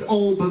connects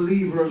all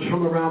believers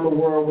from around the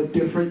world with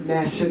different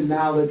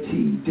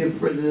nationalities,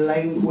 different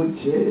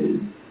languages.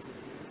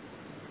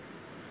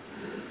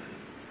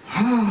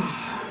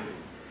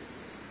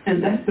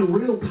 And that's the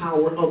real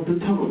power of the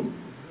tongue.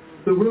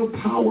 The real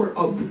power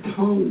of the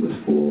tongue was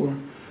for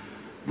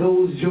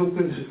those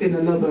jokers in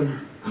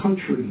another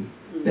country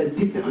that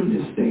didn't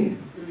understand.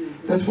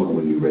 That's why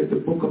when you read the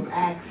book of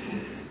Acts,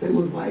 they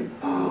was like,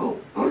 oh,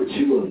 aren't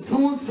you a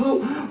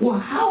so-and-so? Well,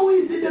 how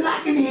is it that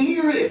I can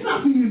hear it? It's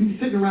not for you to be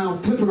sitting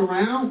around, flipping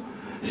around,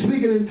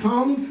 speaking in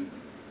tongues,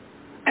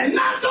 and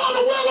not doing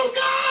the will of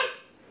God.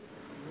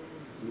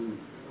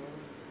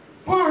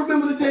 Well, I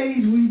remember the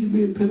days we used to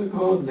be in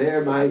Pentecost and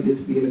everybody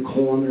just be in a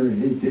corner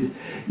and it's just,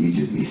 you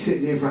just be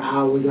sitting there for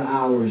hours and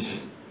hours.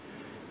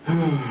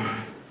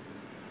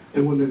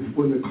 And when the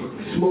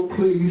smoke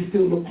cleared, you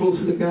still look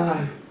closer to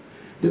God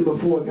than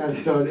before it got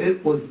started.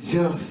 It was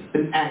just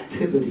an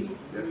activity.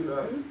 Yes,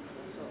 sir.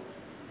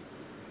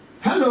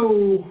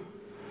 Hello.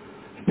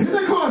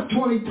 Pentecost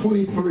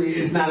 2023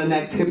 is not an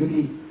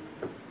activity.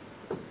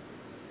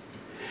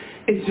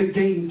 It's a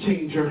game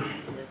changer.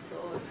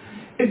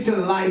 It's a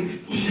life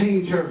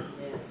changer.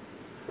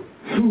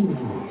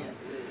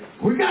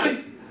 We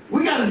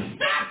gotta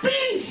stop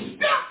being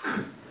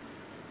stuck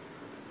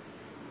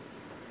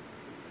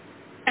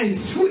and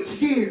switch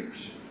gears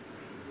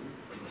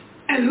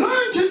and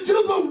learn to do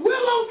the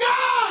will of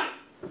God.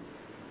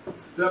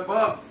 Step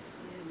up.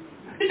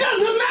 It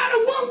doesn't matter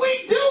what we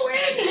do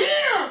in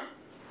here.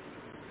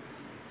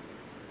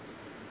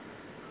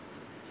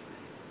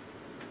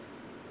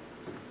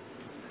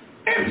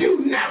 If you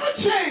never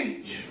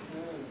change,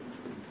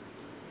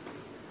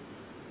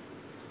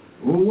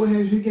 well, what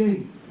has you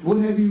gained? What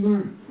have you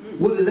learned?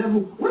 What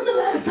level? When's the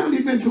last time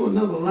you've been to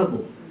another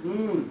level?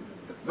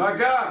 My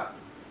God.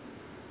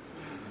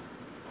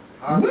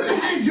 When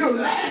has your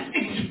last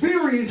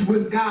experience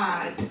with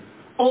God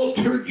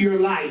altered your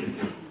life?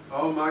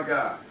 Oh, my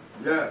God.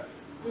 Yes.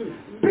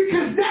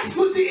 Because that's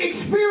what the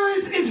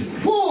experience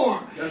is for.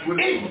 That's what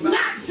it's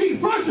not, see,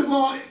 first of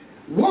all,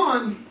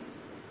 one,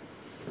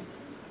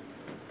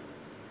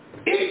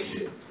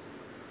 it's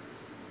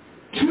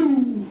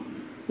to,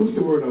 what's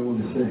the word I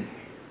want to say?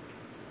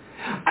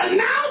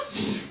 Announce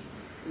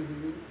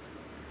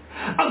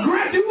a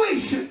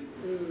graduation.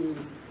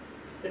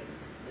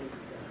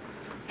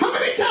 How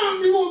many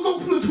times you want to go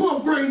from the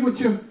 12th grade with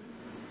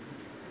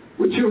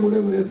your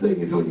whatever that thing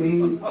is on your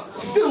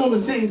head, still on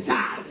the same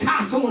side,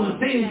 tassel on the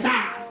same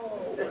side?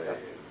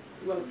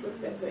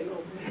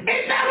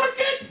 It never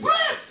gets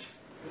flipped.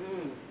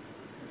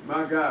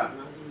 My God.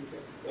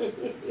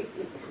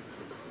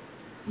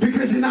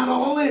 Because you're not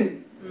all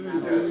in. Yes.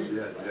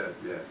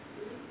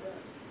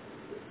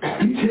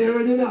 You're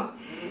tearing it up.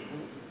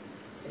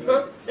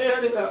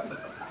 Tearing it up.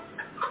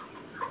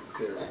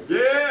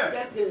 Yeah.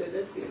 That's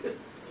good.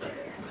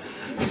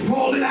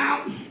 Falling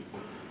out,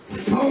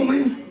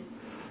 foaming,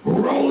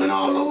 rolling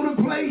all over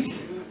the place.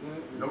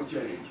 No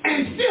change.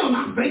 And still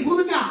not faithful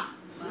to God.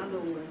 My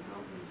Lord.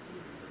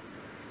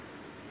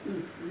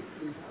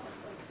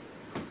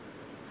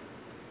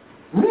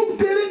 Ruth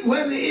did it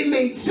whether it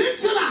made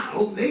sense or not.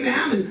 Oh, maybe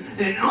I'm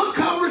an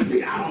uncovered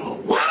feet. I don't know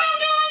what I'm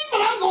doing,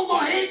 but I'm going to go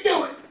ahead and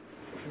do it.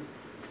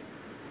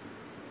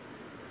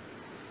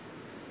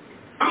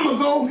 I'm going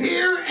to go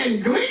here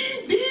and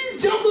glean.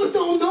 These jumpers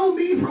don't know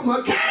me from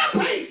a can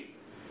of paint.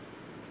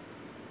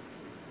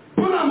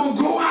 But I'm going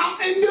to go out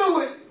and do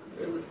it.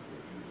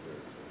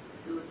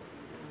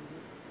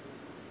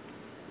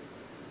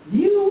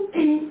 You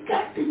ain't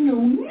got to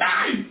know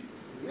nothing.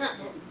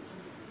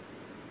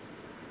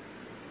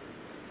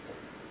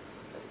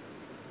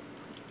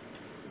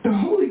 The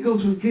Holy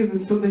Ghost was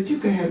given so that you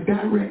can have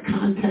direct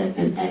contact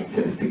and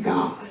access to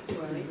God.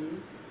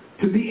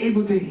 To be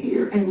able to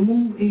hear and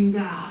move in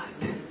God.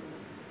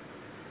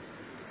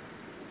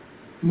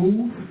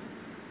 Move.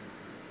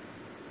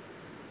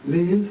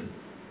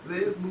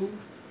 Live, move,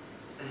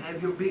 and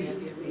have your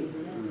being.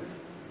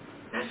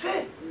 That's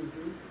it.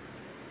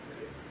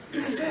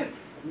 That's it.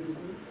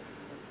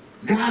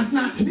 God's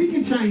not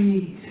speaking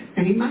Chinese.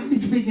 And he might be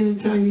speaking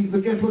in Chinese,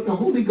 but guess what? The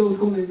Holy Ghost is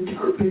going to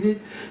interpret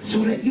it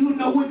so that you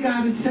know what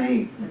God is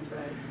saying.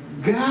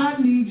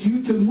 God needs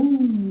you to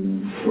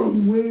move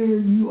from where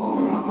you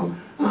are.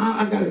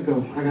 I got to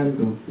go.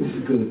 This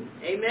is good.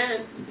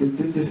 Amen.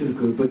 This is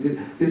good. But this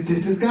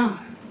is God.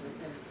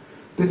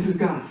 This is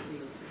God.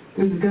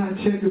 This is God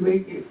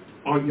checkmate.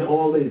 Are you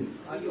all in?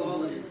 Are you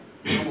all in?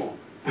 Come on.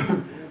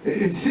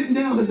 And sitting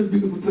down is a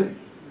beautiful thing.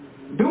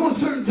 Doing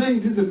certain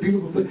things is a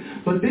beautiful thing.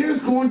 But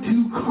there's going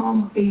to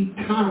come a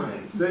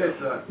time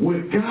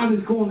where God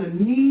is going to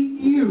need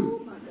you.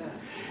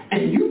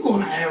 And you're going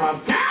to have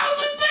 1,000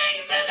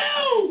 things to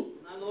do.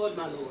 My Lord,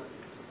 my Lord.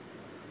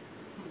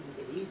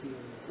 Get easy.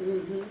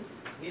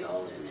 Get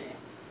all in there.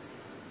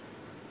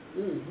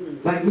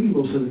 Like me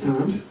most of the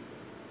times.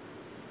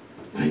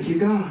 Thank you,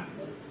 God.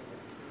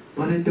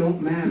 But it don't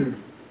matter.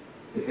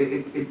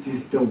 It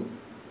just don't.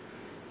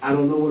 I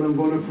don't know what I'm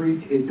going to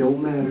preach. It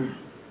don't matter.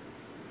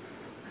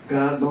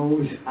 God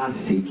knows I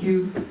seek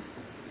you.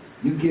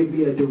 You give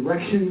me a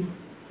direction.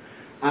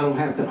 I don't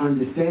have to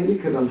understand it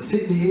because I'm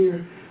sitting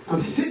here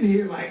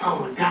like, oh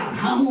my God,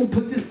 how am I going to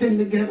put this thing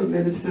together,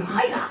 minister?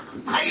 How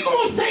you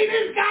going to say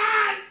this,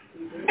 God?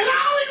 And I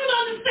don't even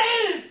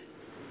understand.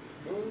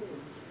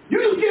 You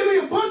just give me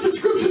a bunch of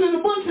scriptures and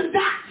a bunch of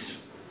dots.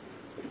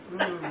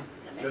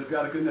 Just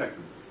got to connect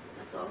them.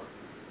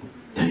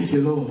 Thank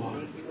you,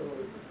 Lord.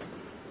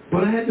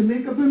 But I had to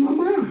make up in my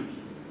mind.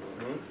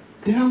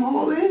 That I'm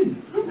all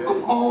in.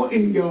 I'm all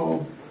in,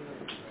 y'all.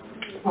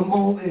 I'm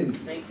all in.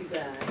 Thank you,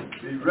 God.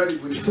 Be ready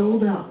when you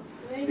Sold out.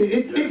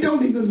 It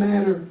don't even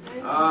matter.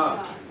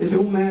 It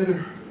don't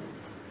matter.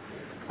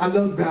 I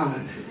love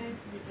God.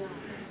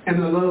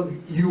 And I love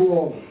you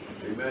all.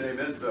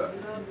 Amen, sir.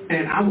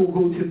 And I will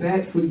go to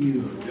bat for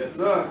you. Yes,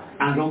 sir.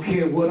 I don't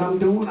care what I'm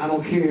doing. I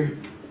don't care.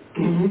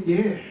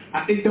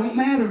 It don't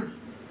matter.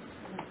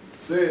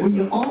 When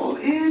you're all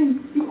in,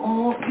 you're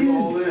all in.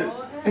 All in.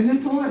 And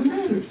that's all that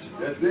matters.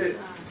 That's it.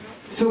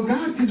 So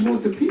God just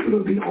wants the people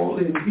to be all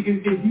in. If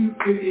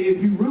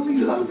you really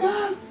love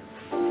God,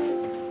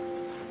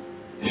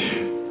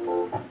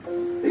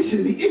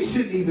 it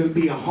shouldn't even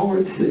be a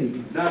hard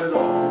thing. Not at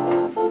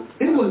all.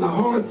 It wasn't a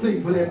hard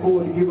thing for that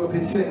boy to give up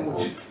his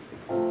sandwich.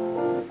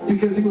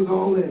 Because he was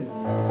all in.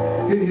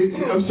 His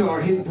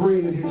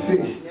bread and his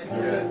fish.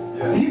 Yes.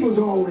 He was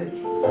all in.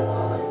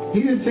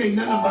 He didn't say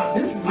nothing about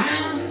this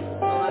mine.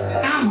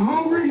 I'm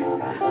hungry.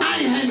 I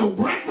ain't had no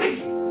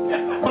breakfast.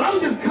 But I'm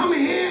just coming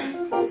here.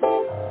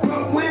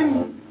 But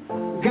when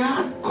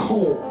God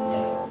called,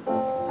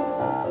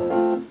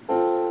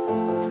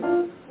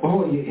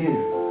 are you in?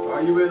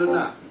 Are you in or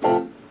not?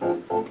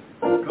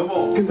 Come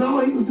on. Because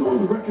all he was doing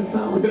was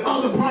reconciling the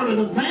other part of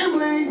the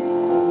family.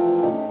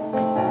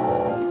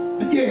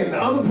 Yeah, the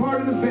other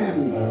part of the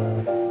family.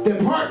 The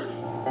part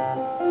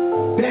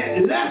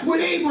that left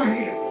with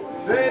Abraham.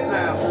 Say it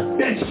now.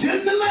 That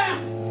shouldn't have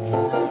left.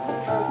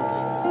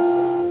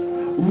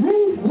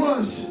 Ruth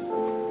was.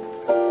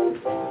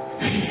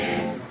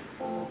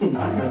 I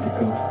got to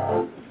go.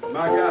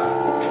 My God.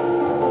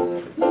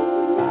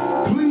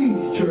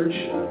 Please, church,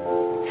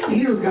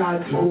 hear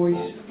God's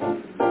voice.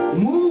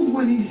 Move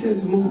when he says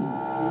move.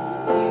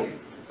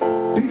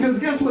 Because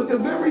guess what? The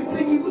very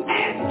thing you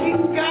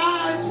asking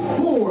God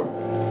for.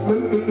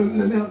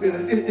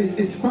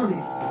 It's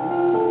funny.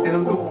 And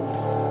I'm going.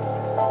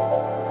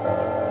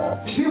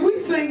 See, we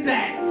think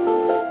that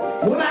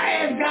what I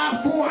ask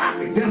God for, I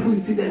can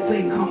definitely see that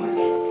thing coming.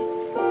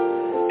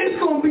 It's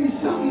going to be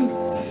something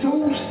so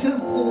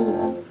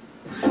simple,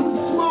 so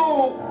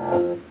small.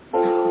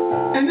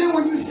 And then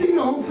when you see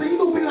the whole thing, you're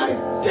going to be like,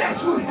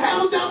 that's what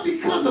held up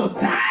because of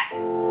that?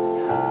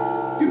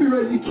 You'll be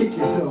ready to kick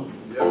yourself.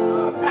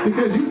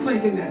 Because you're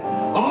thinking that,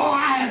 oh,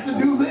 I have to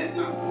do this.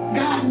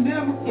 God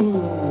never.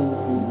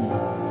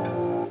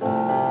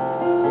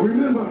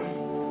 Remember,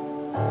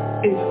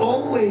 it's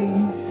always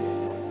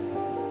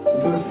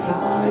the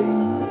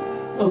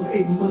size of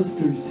a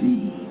mustard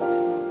seed.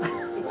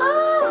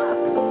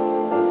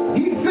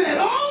 He fed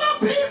all the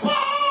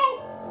people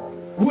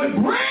with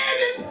bread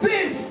and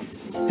fish,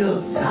 the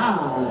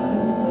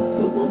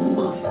size of a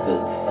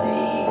mustard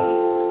seed.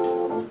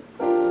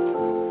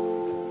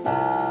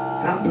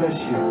 God bless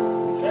you.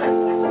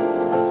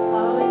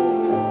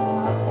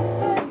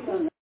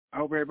 I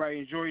hope everybody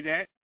enjoyed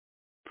that.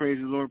 Praise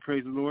the Lord,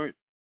 praise the Lord.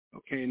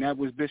 Okay, and that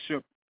was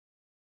Bishop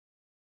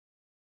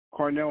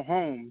Carnell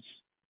Holmes,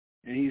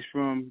 and he's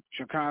from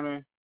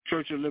Shekinah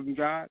Church of the Living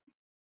God,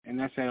 and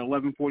that's at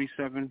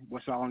 1147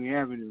 West Allen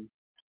Avenue.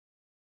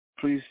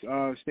 Please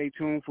stay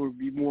tuned for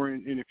more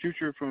in the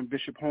future from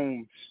Bishop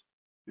Holmes.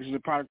 This is the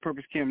Product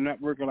Purpose Kingdom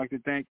Network. I'd like to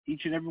thank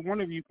each and every one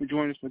of you for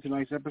joining us for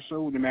tonight's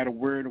episode, no matter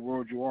where in the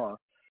world you are.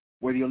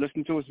 Whether you're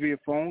listening to us via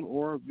phone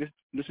or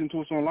listening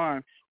to us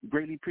online, we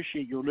greatly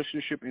appreciate your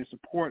listenership and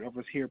support of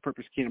us here at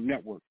Purpose Kingdom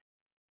Network.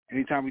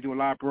 Anytime we do a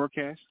live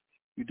broadcast,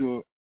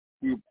 we're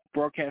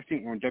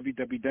broadcasting on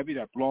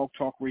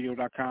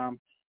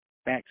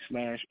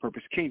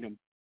www.blogtalkradio.com/Purpose Kingdom.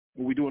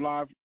 When we do a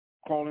live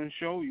call-in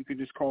show. You can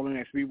just call in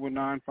at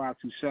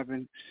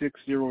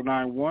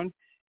 319-527-6091.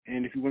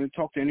 And if you want to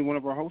talk to any one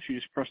of our hosts, you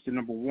just press the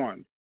number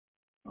 1.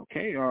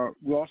 Okay.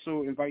 We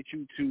also invite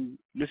you to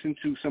listen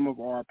to some of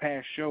our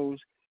past shows.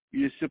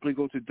 You just simply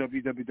go to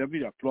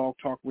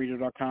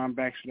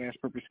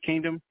www.blogtalkradio.com/Purpose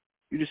Kingdom.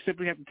 You just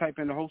simply have to type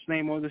in the host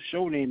name or the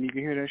show name. You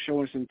can hear that show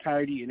in its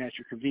entirety and at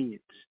your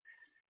convenience.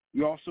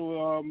 We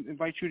also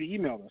invite you to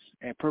email us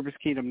at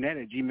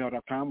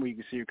purposekingdomnet@gmail.com, where you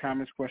can see your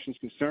comments, questions,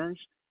 concerns.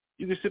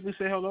 You can simply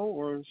say hello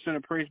or send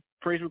a praise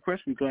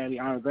request. We gladly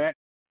honor that.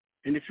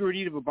 And if you're in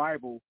need of a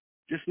Bible,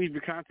 just leave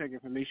your contact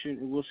information,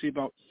 and we'll see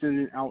about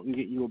sending it out and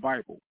getting you a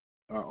Bible.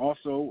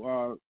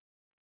 Also,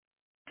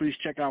 please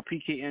check out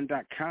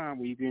pkn.com,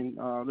 where you can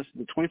listen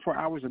to 24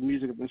 hours of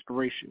music of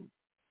inspiration.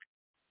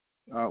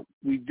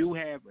 We do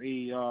have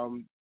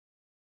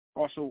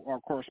also our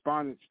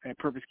correspondence at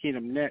Purpose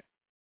Kingdom Net.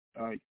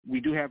 We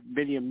do have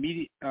many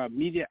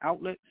media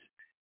outlets.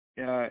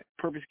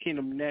 Purpose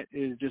Kingdom Net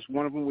is just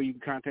one of them, where you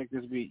can contact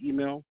us via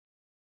email.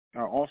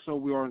 Also,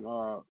 we are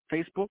on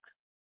Facebook.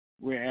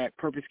 We're at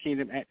Purpose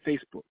Kingdom at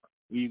Facebook,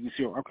 where you can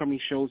see our upcoming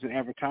shows and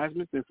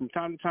advertisements. And from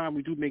time to time,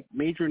 we do make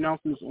major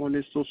announcements on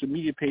this social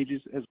media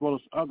pages as well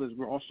as others.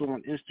 We're also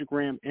on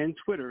Instagram and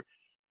Twitter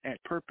at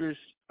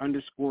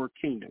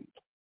Purpose_Kingdom.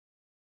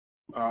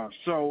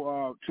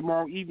 So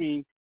tomorrow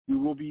evening, we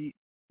will be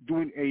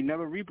doing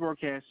another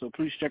rebroadcast, so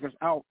please check us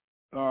out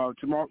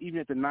tomorrow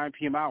evening at the 9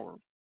 p.m. hour.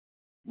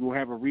 We'll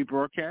have a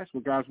rebroadcast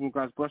with God's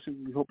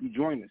blessing. We hope you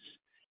join us.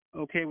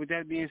 Okay, with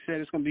that being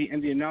said, it's going to be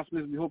in the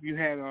announcements. We hope you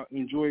had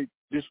enjoyed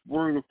this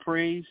word of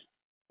praise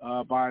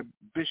by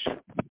Bishop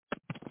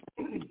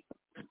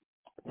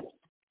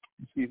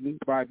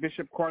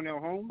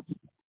Carnell Holmes,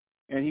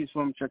 and he's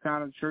from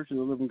Shekinah Church of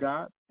the Living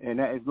God, and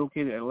that is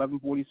located at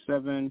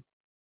 1147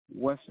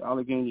 West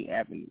Allegheny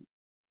Avenue.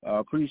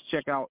 Please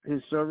check out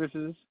his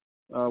services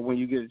when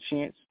you get a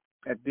chance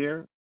at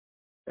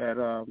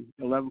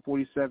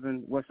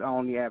 1147 West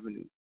Allegheny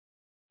Avenue.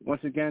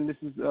 Once again,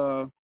 this is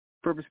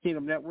Purpose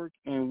Kingdom Network,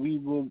 and we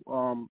will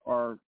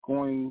are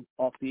going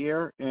off the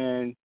air.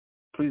 And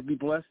please be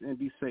blessed and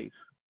be safe.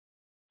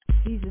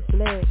 Jesus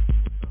bless.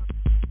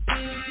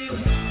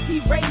 He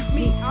raised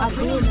me, I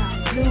will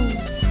not lose.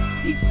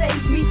 He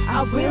saved me,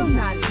 I will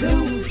not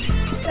lose. He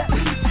set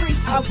me free,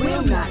 I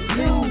will not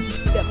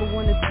lose. Never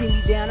want to see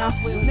me down,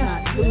 I will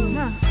not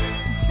lose. He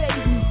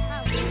saved me, I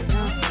will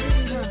not lose.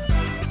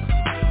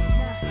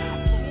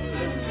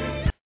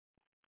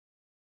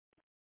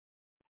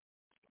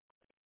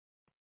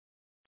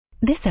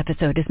 This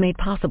episode is made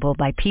possible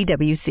by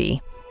PwC.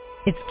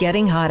 It's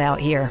getting hot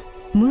out here.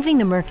 Moving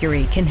the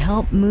mercury can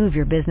help move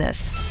your business.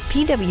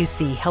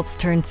 PwC helps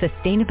turn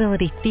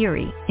sustainability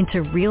theory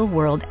into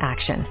real-world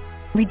action.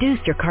 Reduce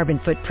your carbon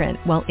footprint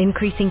while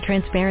increasing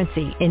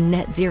transparency in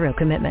net zero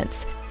commitments.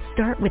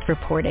 Start with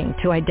reporting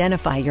to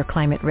identify your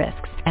climate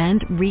risks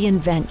and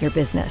reinvent your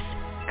business.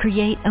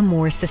 Create a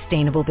more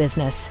sustainable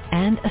business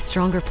and a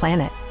stronger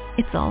planet.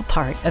 It's all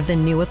part of The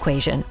New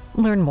Equation.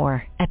 Learn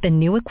more at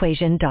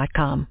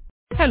thenewequation.com.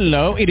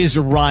 Hello, it is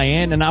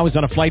Ryan, and I was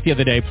on a flight the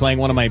other day playing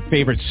one of my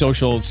favorite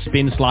social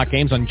spin slot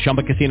games on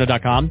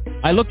ChumbaCasino.com.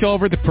 I looked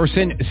over at the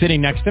person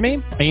sitting next to me,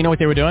 and you know what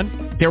they were doing?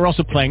 They were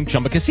also playing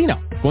Chumba Casino.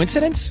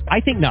 Coincidence?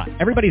 I think not.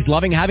 Everybody's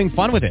loving having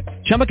fun with it.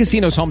 Chumba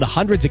Casino is home to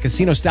hundreds of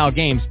casino-style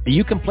games that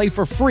you can play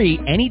for free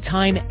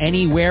anytime,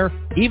 anywhere,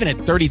 even at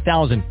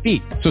 30,000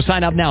 feet. So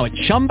sign up now at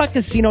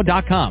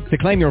ChumbaCasino.com to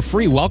claim your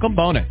free welcome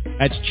bonus.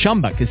 That's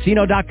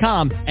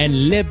ChumbaCasino.com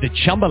and live the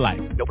Chumba life.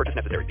 No purchase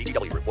necessary.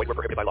 VGW. Void where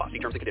prohibited by law. See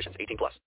terms and conditions. 18+.